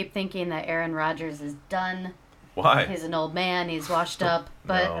year, I keep thinking that Aaron Rodgers is done. Why? He's an old man. He's washed up.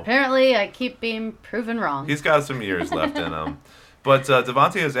 But No. apparently I keep being proven wrong. He's got some years left in him. But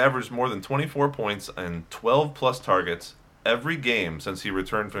Devontae has averaged more than 24 points and 12-plus targets every game since he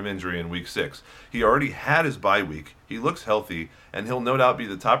returned from injury in Week 6. He already had his bye week. He looks healthy, and he'll no doubt be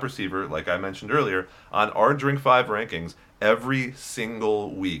the top receiver, like I mentioned earlier, on our Drink 5 rankings every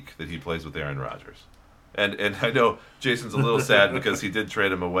single week that he plays with Aaron Rodgers. And I know Jason's a little sad because he did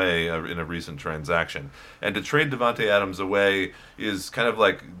trade him away in a recent transaction. And to trade Devontae Adams away is kind of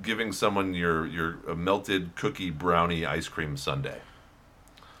like giving someone your melted cookie brownie ice cream sundae.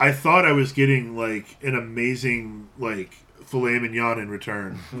 I thought I was getting an amazing filet mignon in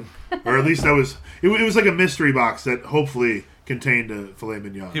return, or at least I was. It was like a mystery box that hopefully contained a filet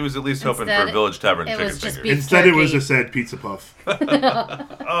mignon. He was at least hoping Instead, for a Village Tavern it chicken was just fingers. beef Instead, it was jerky. a sad pizza puff.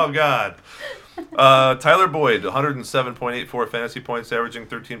 Oh, God. Tyler Boyd, 107.84 fantasy points, averaging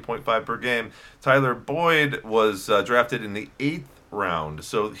 13.5 per game. Tyler Boyd was drafted in the 8th round.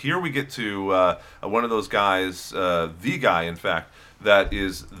 So here we get to one of those guys, the guy, in fact, that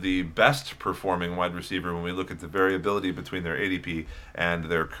is the best performing wide receiver when we look at the variability between their ADP and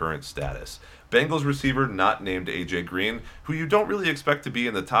their current status. Bengals receiver not named A.J. Green, who you don't really expect to be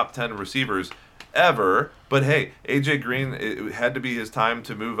in the top 10 receivers ever, but hey, A.J. Green, it had to be his time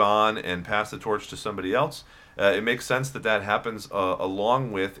to move on and pass the torch to somebody else, It makes sense that happens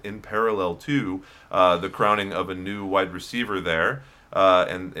along with, in parallel to, the crowning of a new wide receiver there,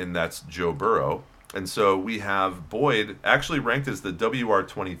 and that's Joe Burrow. And so we have Boyd actually ranked as the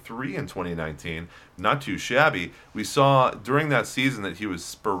WR23 in 2019, not too shabby. We saw during that season that he was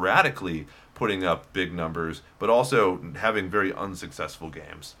sporadically putting up big numbers, but also having very unsuccessful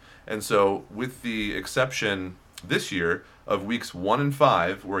games. And so with the exception this year of weeks 1 and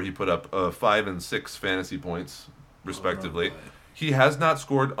 5, where he put up 5 and 6 fantasy points, respectively, he has not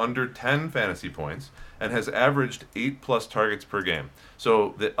scored under 10 fantasy points and has averaged 8+ targets per game.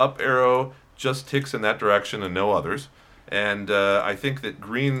 So the up arrow just ticks in that direction and no others. And I think that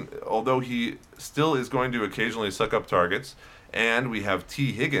Green, although he still is going to occasionally suck up targets, and we have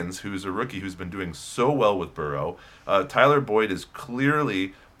T. Higgins, who's a rookie who's been doing so well with Burrow, Tyler Boyd is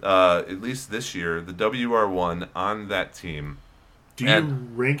clearly, at least this year, the WR1 on that team. Do you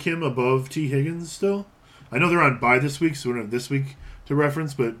rank him above T. Higgins still? I know they're on bye this week, so we don't have this week to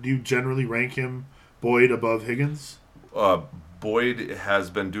reference, but do you generally rank him, Boyd, above Higgins? Boyd has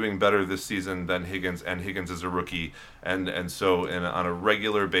been doing better this season than Higgins, and Higgins is a rookie, and so on a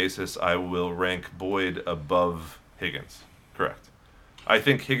regular basis, I will rank Boyd above Higgins. Correct. I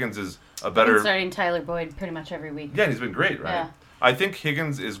think Higgins is a better... I've been starting Tyler Boyd pretty much every week. Yeah, he's been great, right? Yeah. I think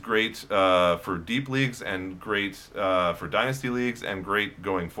Higgins is great for deep leagues and great for dynasty leagues and great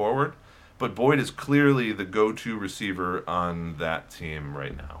going forward, but Boyd is clearly the go-to receiver on that team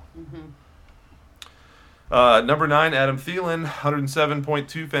right now. Mm-hmm. Number 9, Adam Thielen,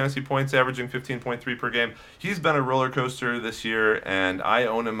 107.2 fantasy points, averaging 15.3 per game. He's been a roller coaster this year, and I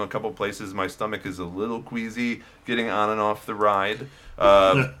own him a couple places. My stomach is a little queasy getting on and off the ride.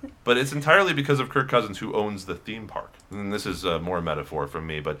 But it's entirely because of Kirk Cousins, who owns the theme park. And this is more a metaphor from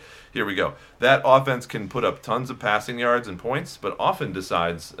me, but here we go. That offense can put up tons of passing yards and points, but often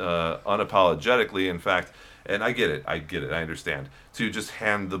decides unapologetically, in fact, and I get it, I understand, to just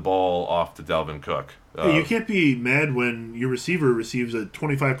hand the ball off to Dalvin Cook. Hey, you can't be mad when your receiver receives a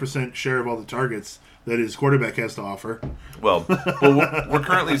 25% share of all the targets that his quarterback has to offer. Well, we're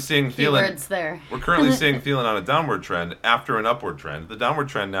currently seeing Thielen. Keywords there. We're currently seeing Thielen on a downward trend after an upward trend. The downward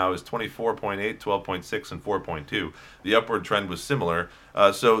trend now is 24.8, 12.6, and 4.2. The upward trend was similar.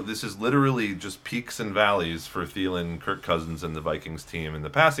 So this is literally just peaks and valleys for Thielen, Kirk Cousins, and the Vikings team in the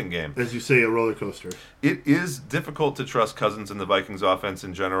passing game. As you say, a roller coaster. It is difficult to trust Cousins and the Vikings offense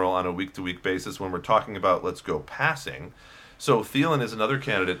in general on a week-to-week basis when we're talking about let's go passing. So Thielen is another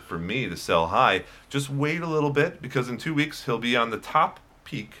candidate for me to sell high. Just wait a little bit, because in 2 weeks he'll be on the top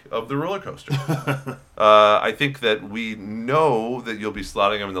peak of the roller coaster. I think that we know that you'll be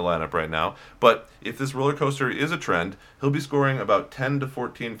slotting him in the lineup right now, but if this roller coaster is a trend, he'll be scoring about 10 to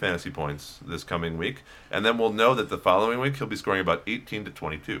 14 fantasy points this coming week, and then we'll know that the following week he'll be scoring about 18 to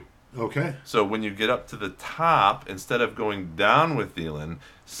 22. Okay. So when you get up to the top, instead of going down with Thielen,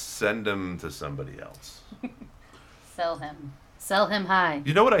 send him to somebody else. Sell him high.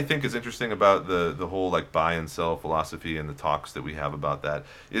 You know what I think is interesting about the whole like buy and sell philosophy and the talks that we have about that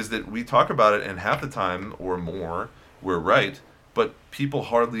is that we talk about it, and half the time or more we're right, but people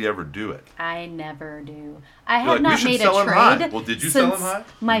hardly ever do it. I never do. I You're have like, not we should made sell a him high. trade Well, did you sell him since high?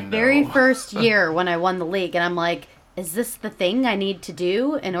 my No. very first year when I won the league, and I'm like, is this the thing I need to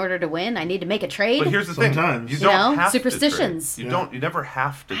do in order to win? I need to make a trade. But here's the thing: Sometimes. you You don't know, have superstitions. to trade. You never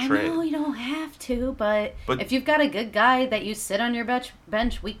have to trade. I know you don't have to, but But- if you've got a good guy that you sit on your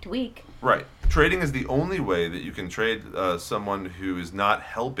bench week to week, Right. Trading is the only way that you can trade someone who is not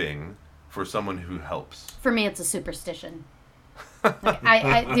helping for someone who helps. for me it's a superstition.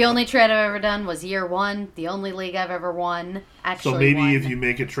 Like, the only trade I've ever done was year one. The only league I've ever won. Actually, So maybe won. if you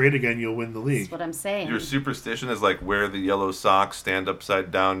make a trade again, you'll win the league. That's what I'm saying. Your superstition is like wear the yellow socks, stand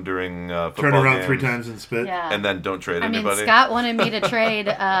upside down during football Turn around games, 3 times and spit. Yeah. and then don't trade I mean, anybody. Scott wanted me to trade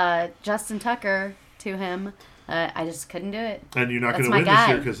Justin Tucker to him. I just couldn't do it. And you're not That's going to my win this guy.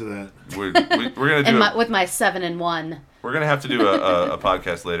 year because of that. We're gonna do With my 7-1. we're gonna have to do a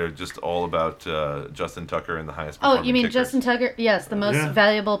podcast later just all about Justin Tucker and the highest. Oh, performing you mean kickers. Justin Tucker? Yes, the most Yeah.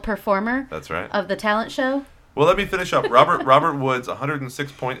 valuable performer That's right. of the talent show. Well, let me finish up. Robert Woods,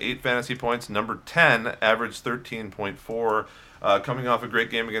 106.8 fantasy points, number 10, average 13.4, coming off a great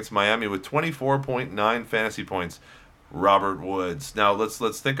game against Miami with 24.9 fantasy points. Robert Woods. Now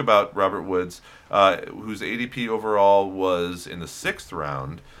let's think about Robert Woods, whose ADP overall was in the 6th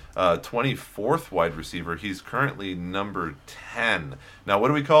round, 24th wide receiver. He's currently number 10. Now, what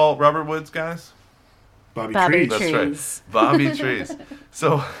do we call Robert Woods, guys? Bobby Bobby Trees. That's Trees. right. Bobby Trees.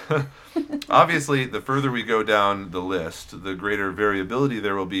 So, obviously, the further we go down the list, the greater variability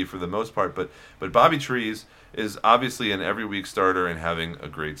there will be for the most part. But Bobby Trees is obviously an every week starter and having a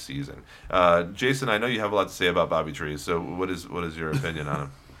great season. Jason, I know you have a lot to say about Bobby Trees. So, what is your opinion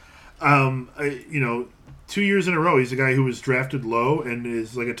on him? 2 years in a row, he's a guy who was drafted low and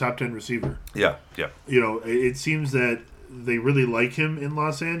is like a top 10 receiver. Yeah. It seems that they really like him in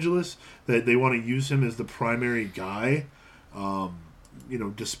Los Angeles, that they want to use him as the primary guy,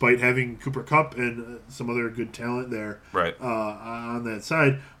 despite having Cooper Kupp and some other good talent there Right. On that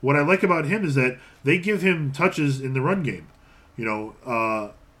side. What I like about him is that they give him touches in the run game.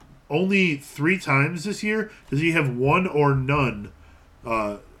 Only 3 times this year does he have one or none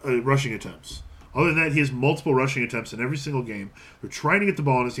rushing attempts. Other than that, he has multiple rushing attempts in every single game. They're trying to get the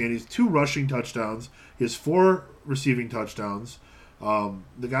ball in his hand. He has 2 rushing touchdowns. He has 4 receiving touchdowns.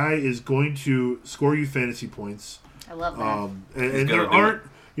 The guy is going to score you fantasy points. I love that. And there aren't,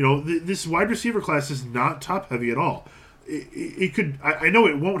 this wide receiver class is not top heavy at all. It could, I know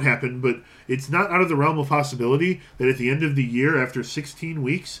it won't happen, but it's not out of the realm of possibility that at the end of the year, after 16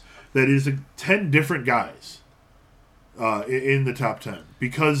 weeks, that is 10 different guys in the top 10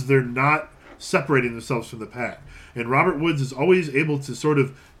 because they're not separating themselves from the pack. And Robert Woods is always able to sort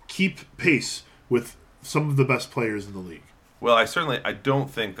of keep pace with some of the best players in the league. Well, I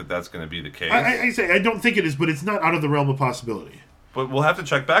don't think that that's going to be the case. I don't think it is, but it's not out of the realm of possibility. But we'll have to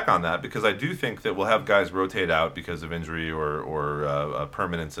check back on that because I do think that we'll have guys rotate out because of injury or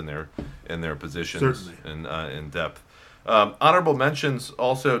permanence in their positions. Certainly. In depth. Honorable mentions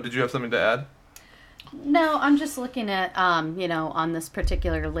also. Did you have something to add? No, I'm just looking at, on this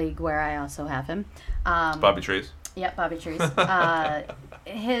particular league where I also have him. Bobby Trees. Yep, Bobby Trees.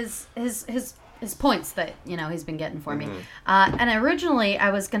 His points that, he's been getting for me. And originally I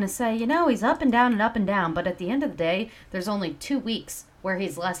was going to say, he's up and down, but at the end of the day, there's only 2 weeks where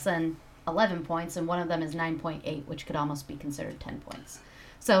he's less than 11 points, and one of them is 9.8, which could almost be considered 10 points.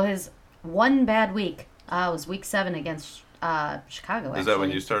 So his one bad week was week 7 against Chicago, Is that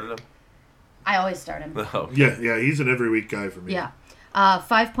when you started him? I always start him. Oh, okay. Yeah, he's an every week guy for me. Yeah.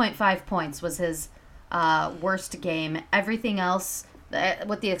 5.5 points was his worst game. Everything else,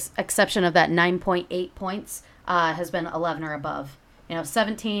 with the exception of that 9.8 points, has been 11 or above.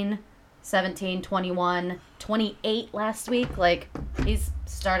 17, 21, 28 last week. Like, he's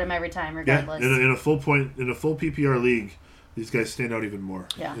start him every time, regardless. Yeah, in a full PPR league, these guys stand out even more.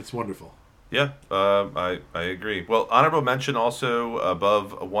 Yeah. It's wonderful. Yeah, I agree. Well, honorable mention also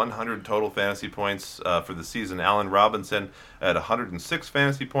above 100 total fantasy points for the season. Allen Robinson at 106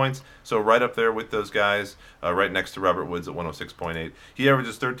 fantasy points, so right up there with those guys, right next to Robert Woods at 106.8. He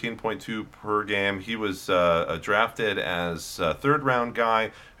averages 13.2 per game. He was drafted as a third-round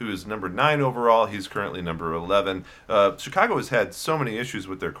guy who is number 9 overall. He's currently number 11. Chicago has had so many issues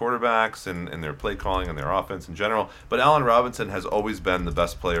with their quarterbacks and their play calling and their offense in general, but Allen Robinson has always been the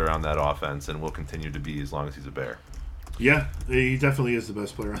best player on that offense and will continue to be as long as he's a Bear. Yeah, he definitely is the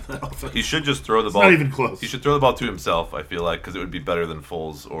best player on that offense. He should just throw the ball. Not even close. He should throw the ball to himself, I feel like, because it would be better than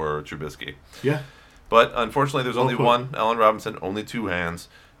Foles or Trubisky. Yeah. But unfortunately, there's only one. Allen Robinson, only 2 hands.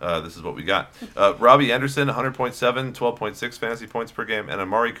 This is what we got. Robbie Anderson, 100.7, 12.6 fantasy points per game, and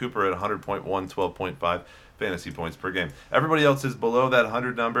Amari Cooper at 100.1, 12.5 fantasy points per game. Everybody else is below that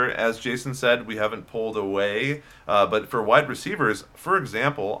 100 number. As Jason said, we haven't pulled away. But for wide receivers, for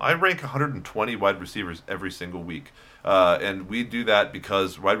example, I rank 120 wide receivers every single week. And we do that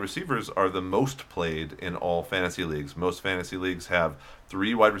because wide receivers are the most played in all fantasy leagues. Most fantasy leagues have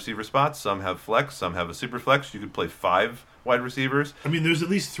 3 wide receiver spots. Some have flex. Some have a super flex. You could play 5 wide receivers. I mean, there's at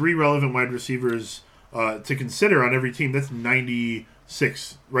least 3 relevant wide receivers to consider on every team. That's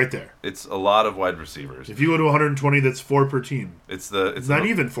 96 right there. It's a lot of wide receivers. If you go to 120, that's 4 per team. It's not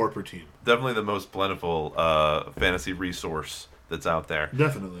even 4 per team. Definitely the most plentiful fantasy resource that's out there.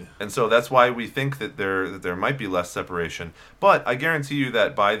 Definitely. And so that's why we think that there might be less separation. But I guarantee you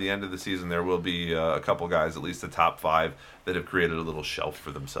that by the end of the season, there will be a couple guys, at least the top 5, that have created a little shelf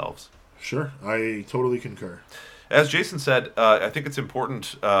for themselves. Sure. I totally concur. As Jason said, I think it's important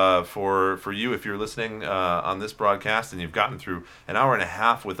for you, if you're listening on this broadcast and you've gotten through an hour and a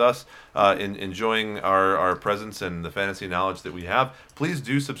half with us, enjoying our presence and the fantasy knowledge that we have, please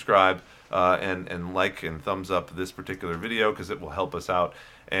do subscribe and like and thumbs up this particular video because it will help us out.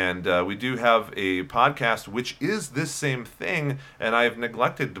 And we do have a podcast which is this same thing, and I've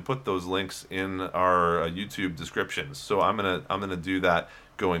neglected to put those links in our YouTube descriptions. So I'm gonna do that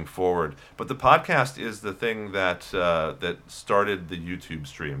going forward. But the podcast is the thing that started the YouTube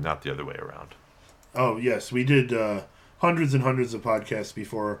stream, not the other way around. Oh yes, we did hundreds and hundreds of podcasts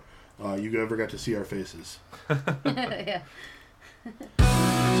before you ever got to see our faces. Yeah.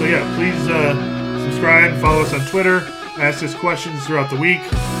 So yeah, please subscribe, follow us on Twitter, ask us questions throughout the week,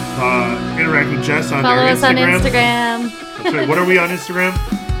 interact with Jess on Follow our us on Instagram. Instagram. That's right. What are we on Instagram?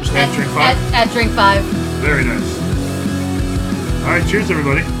 Just at Drink 5? At Drink 5. Very nice. All right, cheers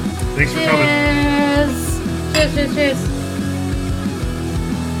everybody. Thanks for coming. Cheers. Cheers, cheers, cheers.